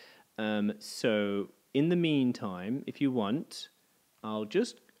 So in the meantime, if you want, I'll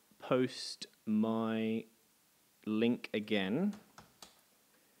just post my link again.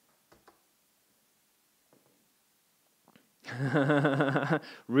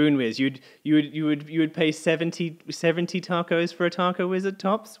 RuneWiz, you would pay 70 tacos for a taco wizard,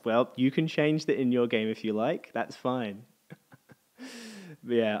 Tops? Well, you can change that in your game if you like. That's fine.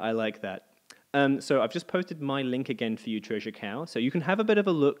 Yeah, I like that. So I've just posted my link again for you, Treasure Cow. So you can have a bit of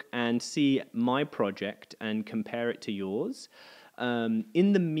a look and see my project and compare it to yours.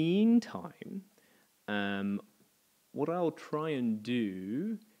 In the meantime, what I'll try and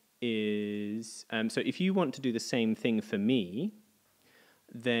do is, so if you want to do the same thing for me,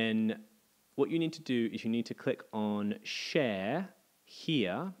 then what you need to do is you need to click on share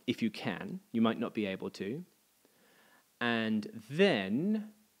here, if you can. You might not be able to. And then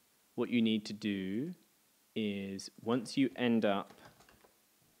what you need to do is once you end up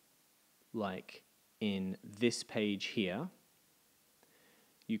like in this page here,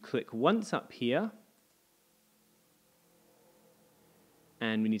 you click once up here,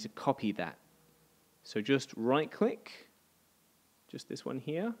 and we need to copy that. So just right-click, just this one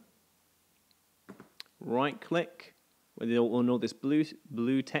here, right-click on all this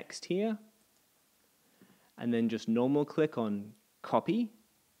blue text here, and then just normal click on copy,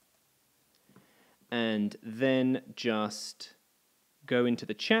 and then just go into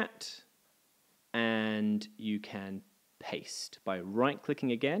the chat, and you can paste by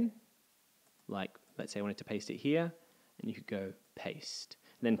right-clicking again, like let's say I wanted to paste it here, and you could go paste.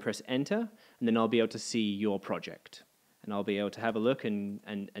 And then press enter, and then I'll be able to see your project. And I'll be able to have a look and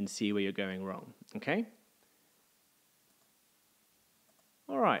see where you're going wrong, okay?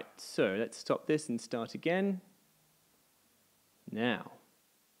 All right, so let's stop this and start again. Now,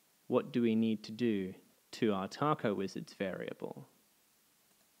 what do we need to do to our Taco Wizards variable?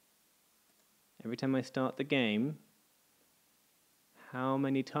 Every time I start the game, how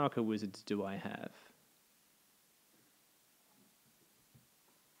many Taco Wizards do I have?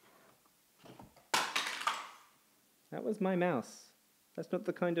 That was my mouse. That's not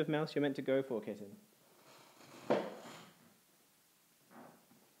the kind of mouse you're meant to go for, kitten.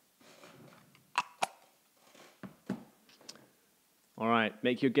 All right,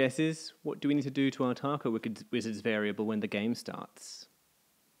 make your guesses. What do we need to do to our Taco Wizards variable when the game starts?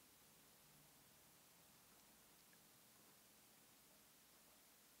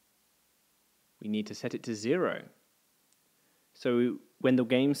 We need to set it to 0. So when the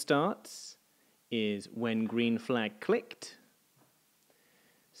game starts is when green flag clicked.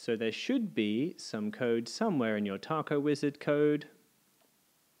 So there should be some code somewhere in your Taco Wizard code.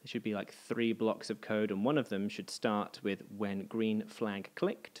 There should be like 3 blocks of code, and one of them should start with when green flag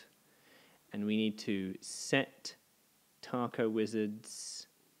clicked. And we need to set Taco Wizards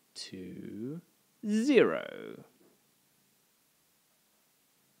to 0.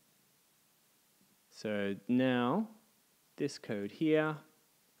 So now, this code here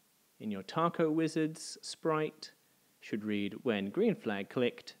in your Taco Wizards sprite should read when green flag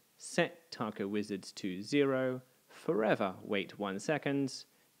clicked, set Taco Wizards to 0, forever wait 1 second,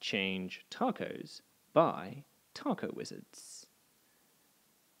 change tacos by Taco Wizards.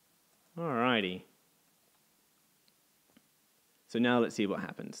 Alrighty. So now let's see what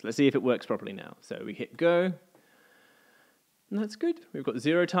happens. Let's see if it works properly now. So we hit go, and that's good. We've got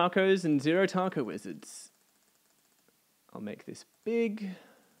 0 tacos and 0 Taco Wizards. I'll make this big.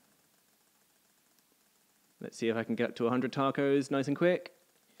 Let's see if I can get up to 100 tacos nice and quick.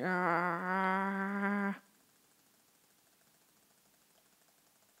 And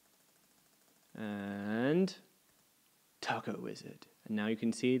Taco Wizard. And now you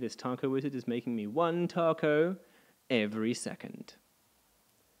can see this Taco Wizard is making me 1 taco every second.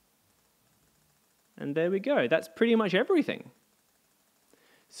 And there we go. That's pretty much everything.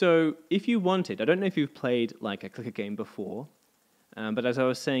 So if you wanted, I don't know if you've played like a clicker game before, but as I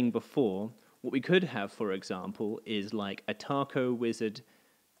was saying before, what we could have, for example, is like a Taco Wizard,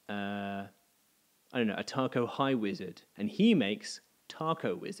 a Taco High Wizard, and he makes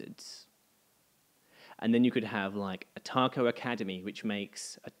Taco Wizards. And then you could have like a Taco Academy, which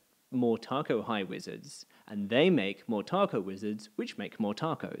makes more Taco High Wizards, and they make more Taco Wizards, which make more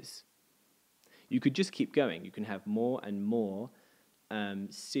tacos. You could just keep going. You can have more and more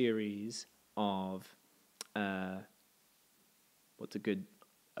series of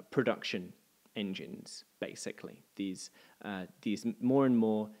production engines, basically. These more and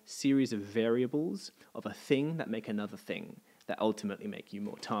more series of variables of a thing that make another thing that ultimately make you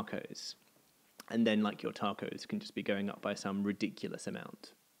more tacos. And then like your tacos can just be going up by some ridiculous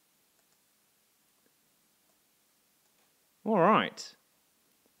amount. All right.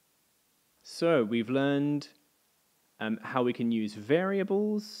 So we've learned how we can use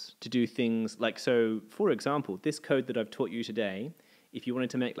variables to do things like, so for example, this code that I've taught you today, if you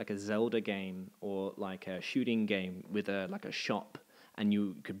wanted to make like a Zelda game or like a shooting game with like a shop and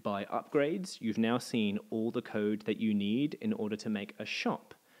you could buy upgrades, you've now seen all the code that you need in order to make a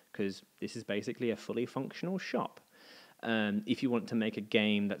shop, because this is basically a fully functional shop. If you want to make a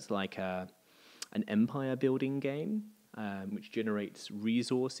game that's like an empire building game, which generates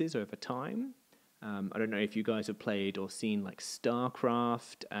resources over time. I don't know if you guys have played or seen like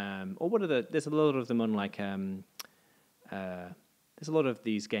StarCraft, or there's a lot of them on like, there's a lot of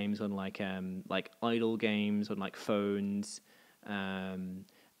these games on like idle games on like phones, and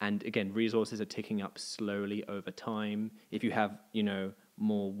again, resources are ticking up slowly over time. If you have,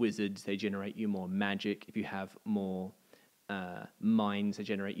 more wizards, they generate you more magic. If you have more mines to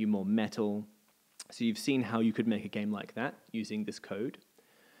generate you more metal. So you've seen how you could make a game like that using this code.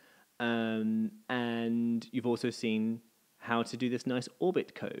 And you've also seen how to do this nice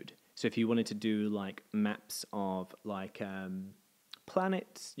orbit code. So if you wanted to do like maps of like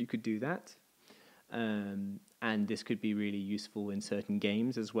planets, you could do that. And this could be really useful in certain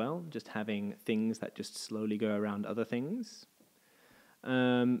games as well, just having things that just slowly go around other things.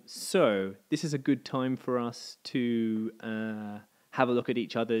 So this is a good time for us to have a look at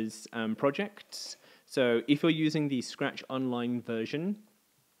each other's projects. So if you're using the Scratch Online version,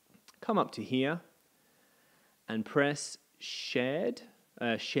 come up to here and press share,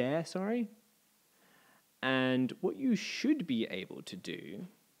 and what you should be able to do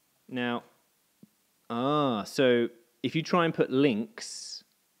now, so if you try and put links,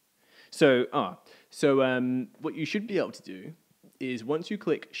 what you should be able to do is once you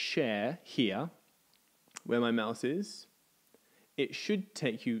click share here, where my mouse is, it should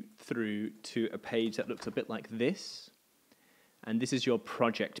take you through to a page that looks a bit like this. And this is your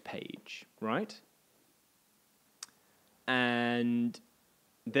project page, right? And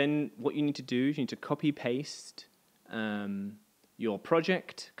then what you need to do is you need to copy paste your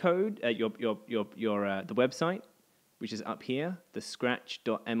project code, the website, which is up here, the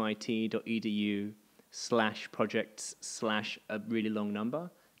scratch.mit.edu/projects/ a really long number.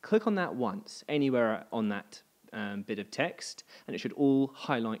 Click on that once, anywhere on that bit of text, and it should all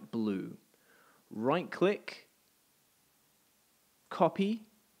highlight blue. Right-click, copy,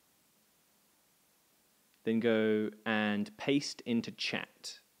 then go and paste into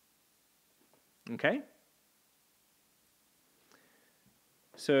chat. Okay?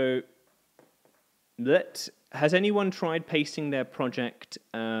 So has anyone tried pasting their project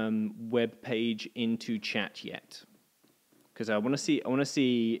web page into chat yet? Because I want to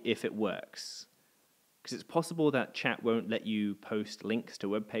see if it works. Because it's possible that chat won't let you post links to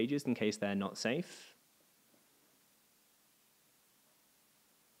web pages in case they're not safe.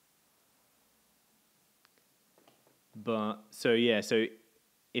 So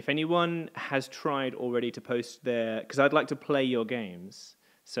if anyone has tried already to post because I'd like to play your games.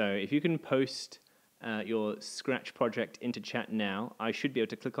 So if you can post your Scratch project into chat now, I should be able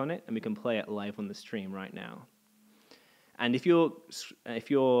to click on it and we can play it live on the stream right now. And if your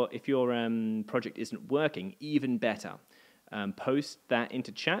project isn't working, even better. Post that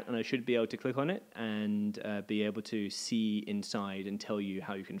into chat and I should be able to click on it and be able to see inside and tell you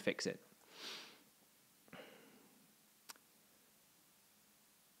how you can fix it.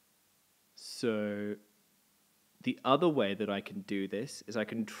 So the other way that I can do this is I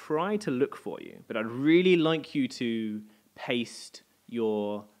can try to look for you, but I'd really like you to paste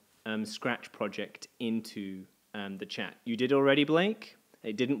your Scratch project into the chat. You did already, Blake?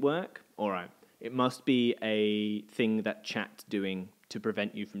 It didn't work? All right. It must be a thing that chat's doing to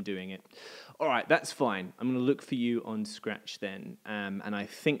prevent you from doing it. All right, that's fine. I'm going to look for you on Scratch then, and I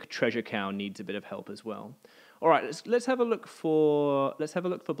think Treasure Cow needs a bit of help as well. All right, let's have a look for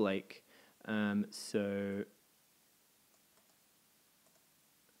Blake.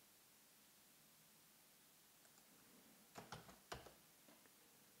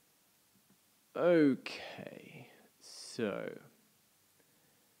 Okay, so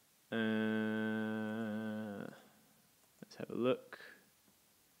let's have a look.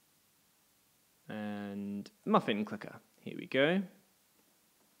 And muffin clicker, here we go.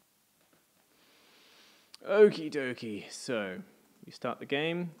 Okie dokie, so we start the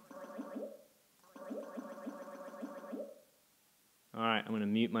game. All right, I'm going to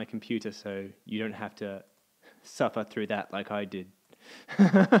mute my computer so you don't have to suffer through that like I did.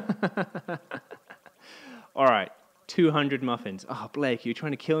 All right, 200 muffins. Oh, Blake, you're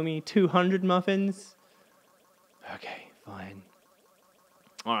trying to kill me? 200 muffins? Okay, fine.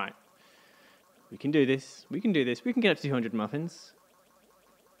 All right, we can do this. We can do this. We can get up to 200 muffins.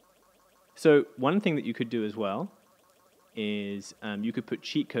 So one thing that you could do as well is you could put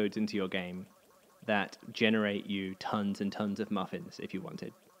cheat codes into your game that generate you tons and tons of muffins if you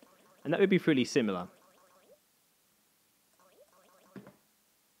wanted. And that would be pretty similar.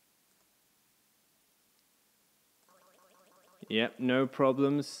 Yep, no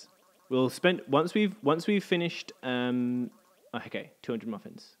problems. We'll spend once we've finished okay, 200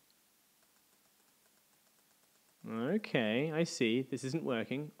 muffins. Okay, I see. This isn't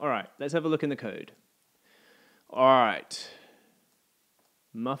working. All right, let's have a look in the code. All right.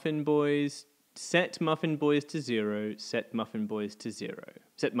 Muffin boys, set muffin boys to 0, set muffin boys to 0.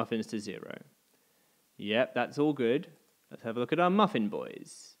 Set muffins to 0. Yep, that's all good. Let's have a look at our muffin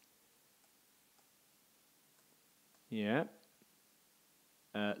boys. Yep.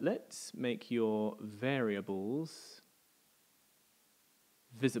 Let's make your variables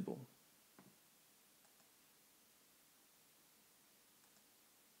visible.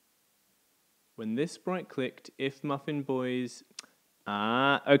 When this sprite clicked, if Muffin Boys...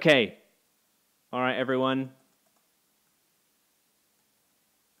 okay. All right, everyone.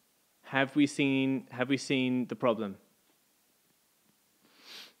 Have we seen the problem?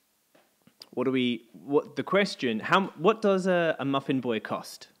 What does a Muffin Boy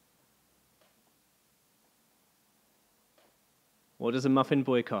cost? What does a Muffin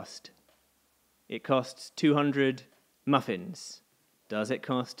Boy cost? It costs 200 muffins. Does it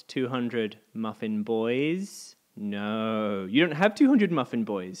cost 200 Muffin Boys? No, you don't have 200 Muffin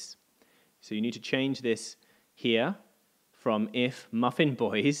Boys. So you need to change this here from if Muffin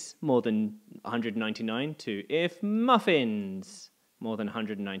Boys more than 199 to if Muffins more than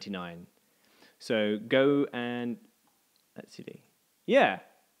 199. So go and, let's see. Yeah,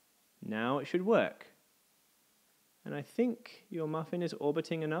 now it should work. And I think your muffin is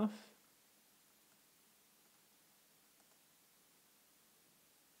orbiting enough.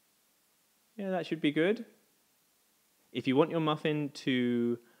 Yeah, that should be good. If you want your muffin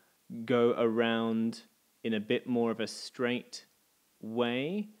to go around in a bit more of a straight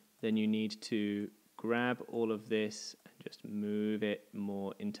way, then you need to grab all of this and just move it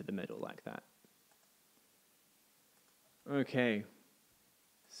more into the middle like that. Okay,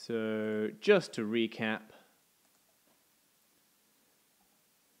 so just to recap,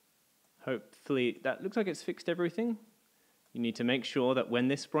 hopefully that looks like it's fixed everything. You need to make sure that when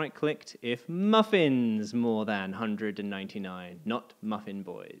this sprite clicked, if muffins more than 199, not Muffin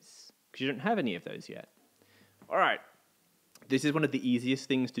Boys, because you don't have any of those yet. All right, this is one of the easiest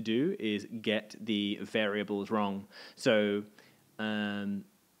things to do, is get the variables wrong. So,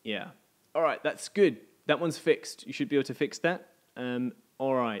 yeah. All right, that's good. That one's fixed. You should be able to fix that.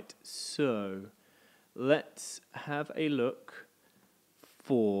 All right, so let's have a look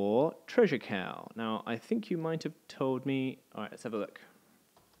for Treasure Cow. Now, I think you might have told me... All right, let's have a look.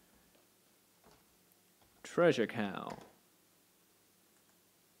 Treasure Cow.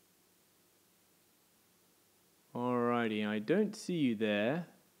 Alrighty, I don't see you there.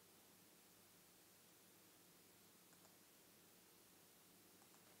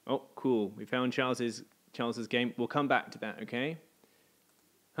 Oh, cool. We found Charles's game. We'll come back to that, okay?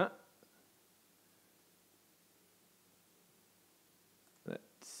 Huh?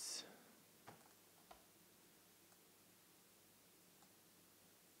 Let's...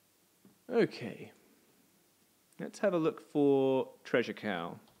 Okay. Let's have a look for Treasure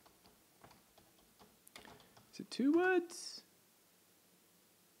Cow. Is it 2 words?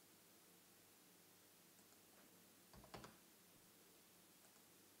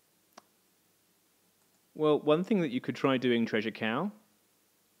 Well, one thing that you could try doing, Treasure Cow,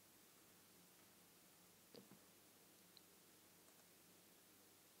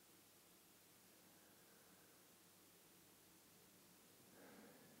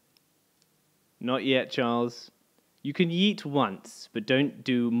 not yet, Charles. You can yeet once, but don't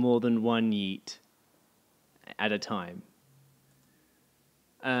do more than one yeet at a time.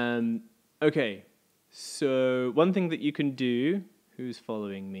 Okay, so one thing that you can do... Who's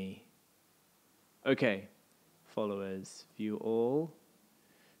following me? Okay, followers, view all.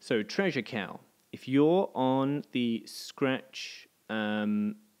 So Treasure Cow, if you're on the Scratch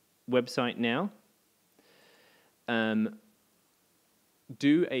website now,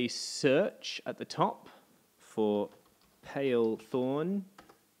 do a search at the top for Pale Thorn,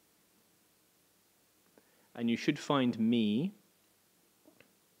 and you should find me,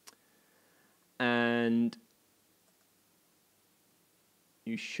 and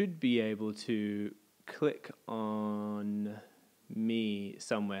you should be able to click on me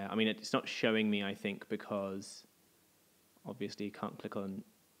somewhere. I mean, it's not showing me, I think, because obviously you can't click on...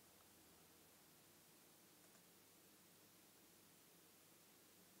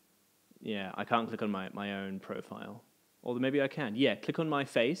 Yeah, I can't click on my own profile. Or maybe I can. Yeah, click on my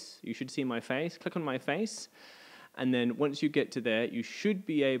face. You should see my face. Click on my face. And then once you get to there, you should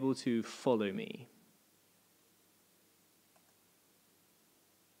be able to follow me.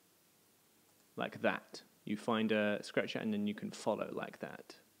 Like that. You find a Scratch and then you can follow like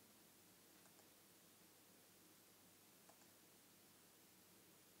that.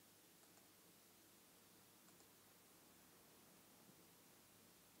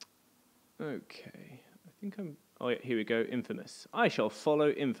 Okay, I think I'm... Oh, yeah, here we go, Infamous. I shall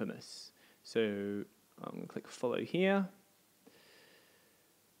follow Infamous. So I'm going to click follow here.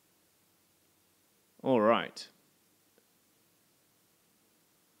 All right.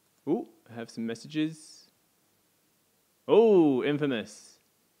 Ooh, I have some messages. Oh, Infamous.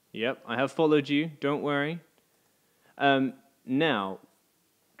 Yep, I have followed you, don't worry. Now,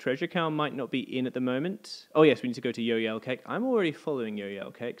 Treasure Cow might not be in at the moment. Oh yes, we need to go to Yo Yell Cake. I'm already following Yo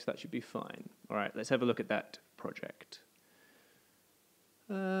Yell Cake, so that should be fine. All right, let's have a look at that project.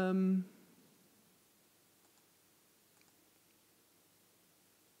 Here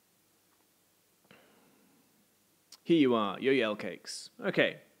you are, Yo Yell Cakes.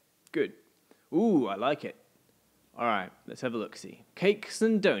 Okay, good. Ooh, I like it. All right, let's have a look-see. Cakes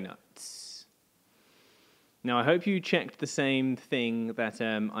and donuts. Now, I hope you checked the same thing that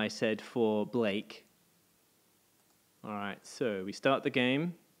I said for Blake. All right, so we start the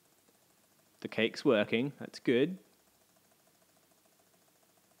game. The cake's working. That's good.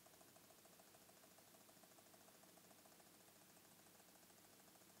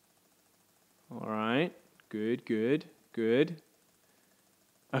 All right, good, good, good.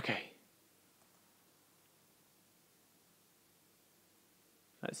 Okay.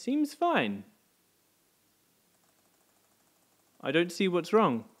 That seems fine. I don't see what's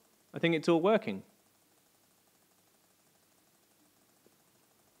wrong. I think it's all working.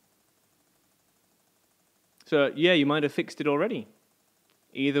 So, yeah, you might have fixed it already.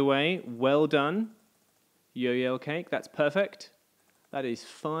 Either way, well done. Yo Yell Cake, that's perfect. That is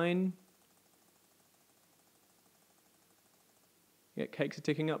fine. Yeah, cakes are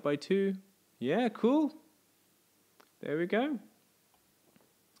ticking up by 2. Yeah, cool. There we go.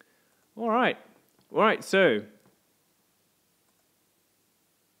 All right. All right, so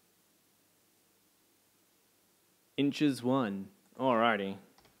inches 1. Alrighty.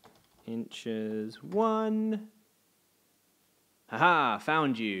 Inches 1. Haha,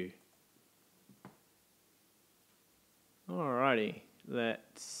 found you. Alrighty.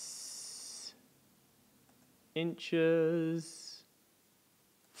 Let's inches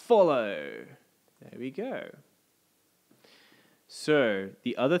follow. There we go. So,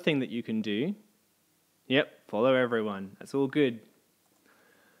 the other thing that you can do, yep, follow everyone. That's all good.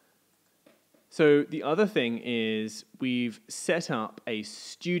 So, the other thing is we've set up a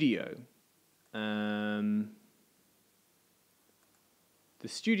studio. The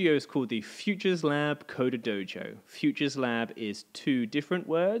studio is called the Futures Lab CoderDojo. Futures Lab is 2 different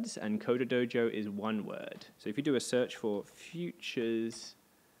words, and CoderDojo is 1 word. So, if you do a search for Futures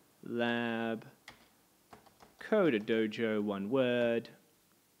Lab CoderDojo, 1 word.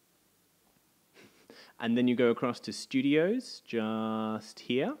 And then you go across to Studios, just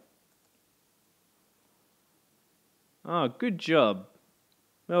here. Oh, good job.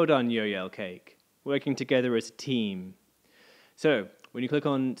 Well done, Yo Yell Cake. Working together as a team. So, when you click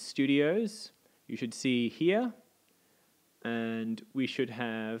on Studios, you should see here, and we should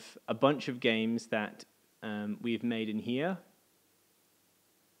have a bunch of games that we've made in here.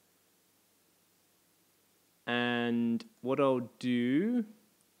 And what I'll do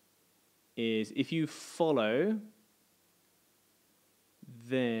is, if you follow,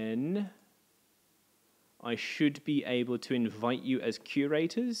 then I should be able to invite you as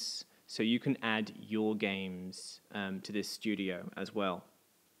curators, so you can add your games to this studio as well.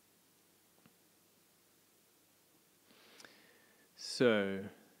 So,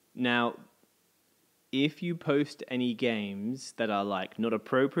 now, if you post any games that are like not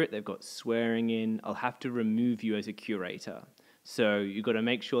appropriate, they've got swearing in, I'll have to remove you as a curator. So you've got to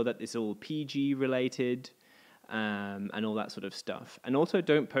make sure that it's all PG related and all that sort of stuff. And also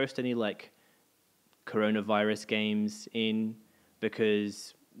don't post any like coronavirus games in,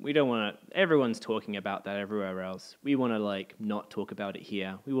 because we don't want to, everyone's talking about that everywhere else. We want to like not talk about it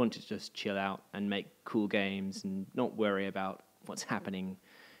here. We want to just chill out and make cool games and not worry about what's happening,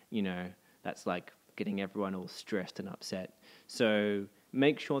 you know, that's like getting everyone all stressed and upset. So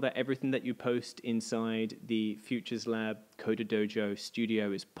make sure that everything that you post inside the Futures Lab CoderDojo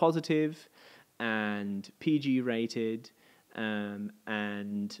studio is positive and PG rated,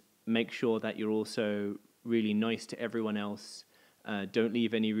 and make sure that you're also really nice to everyone else. Don't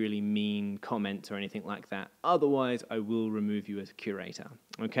leave any really mean comments or anything like that. Otherwise, I will remove you as a curator.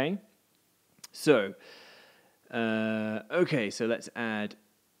 Okay? So, so let's add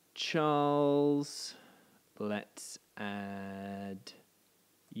Charles. Let's add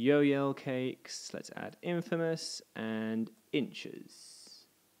Yo Yell Cakes. Let's add Infamous and Inches.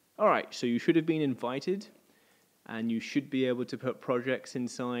 All right, so you should have been invited, and you should be able to put projects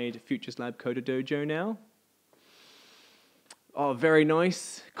inside Futures Lab CoderDojo now. Oh, very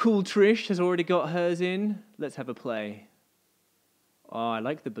nice. Cool Trish has already got hers in. Let's have a play. Oh, I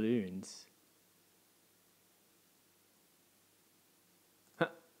like the balloons. Huh.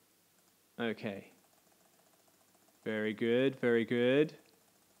 Okay. Very good, very good.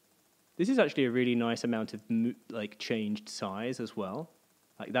 This is actually a really nice amount of like changed size as well.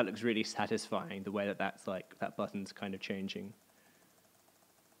 Like that looks really satisfying, the way that that's like that button's kind of changing.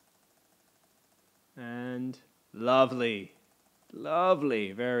 And lovely.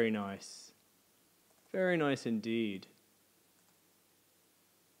 Lovely. Very nice. Very nice indeed.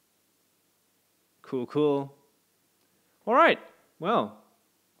 Cool, cool. All right. Well,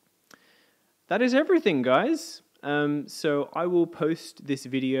 that is everything, guys. So I will post this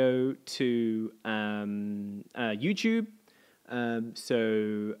video to YouTube.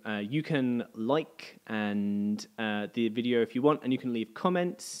 So you can like and the video if you want, and you can leave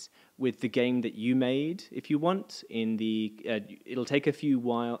comments with the game that you made if you want. In the it'll take a few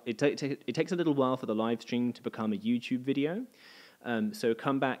while. It takes a little while for the live stream to become a YouTube video. So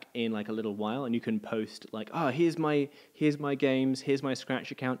come back in like a little while, and you can post like, oh, here's my games, here's my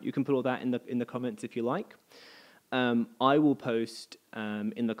Scratch account. You can put all that in the comments if you like. I will post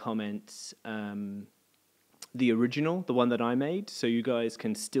in the comments the original, the one that I made, so you guys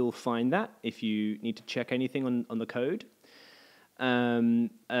can still find that if you need to check anything on the code.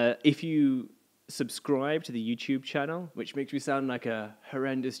 If you subscribe to the YouTube channel, which makes me sound like a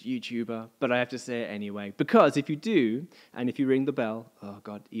horrendous YouTuber, but I have to say it anyway, because if you do, and if you ring the bell, oh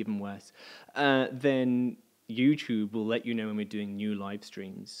god, even worse, then YouTube will let you know when we're doing new live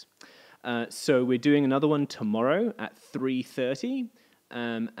streams. So we're doing another one tomorrow at 3:30,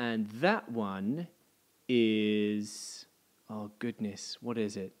 and that one is, oh goodness, what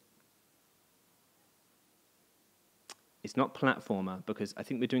is it? It's not platformer, because I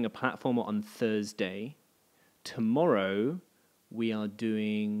think we're doing a platformer on Thursday. Tomorrow, we are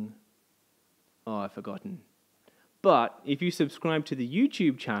doing... oh, I've forgotten. But if you subscribe to the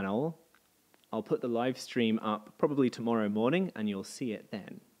YouTube channel, I'll put the live stream up probably tomorrow morning, and you'll see it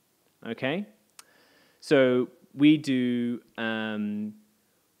then. Okay? So we do...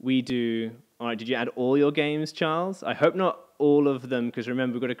 All right, did you add all your games, Charles? I hope not all of them, because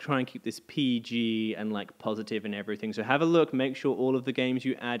remember, we've got to try and keep this PG and like positive and everything. So have a look, make sure all of the games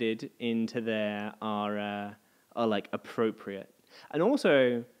you added into there are like appropriate. And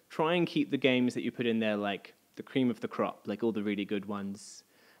also try and keep the games that you put in there like the cream of the crop, like all the really good ones,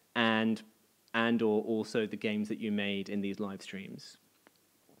 and or also the games that you made in these live streams.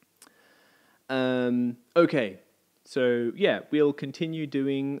 Okay. So yeah, we'll continue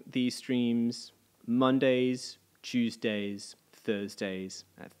doing these streams Mondays, Tuesdays, Thursdays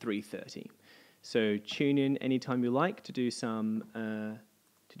at 3:30. So tune in anytime you like to do some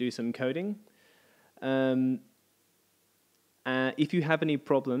coding. If you have any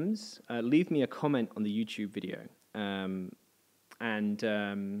problems, leave me a comment on the YouTube video.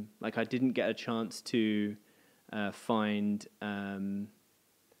 Like I didn't get a chance to find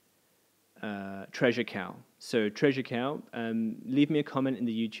Treasure Cow. So Treasure Cow, leave me a comment in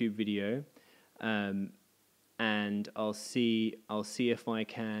the YouTube video, and I'll see if I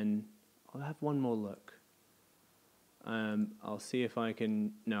can. I'll have one more look. I'll see if I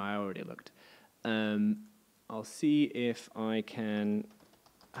can. No, I already looked. I'll see if I can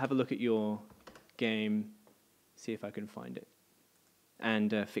have a look at your game, see if I can find it,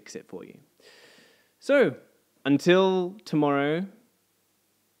 and fix it for you. So until tomorrow.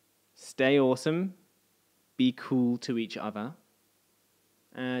 Stay awesome, be cool to each other,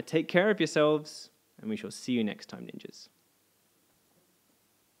 take care of yourselves, and we shall see you next time, ninjas.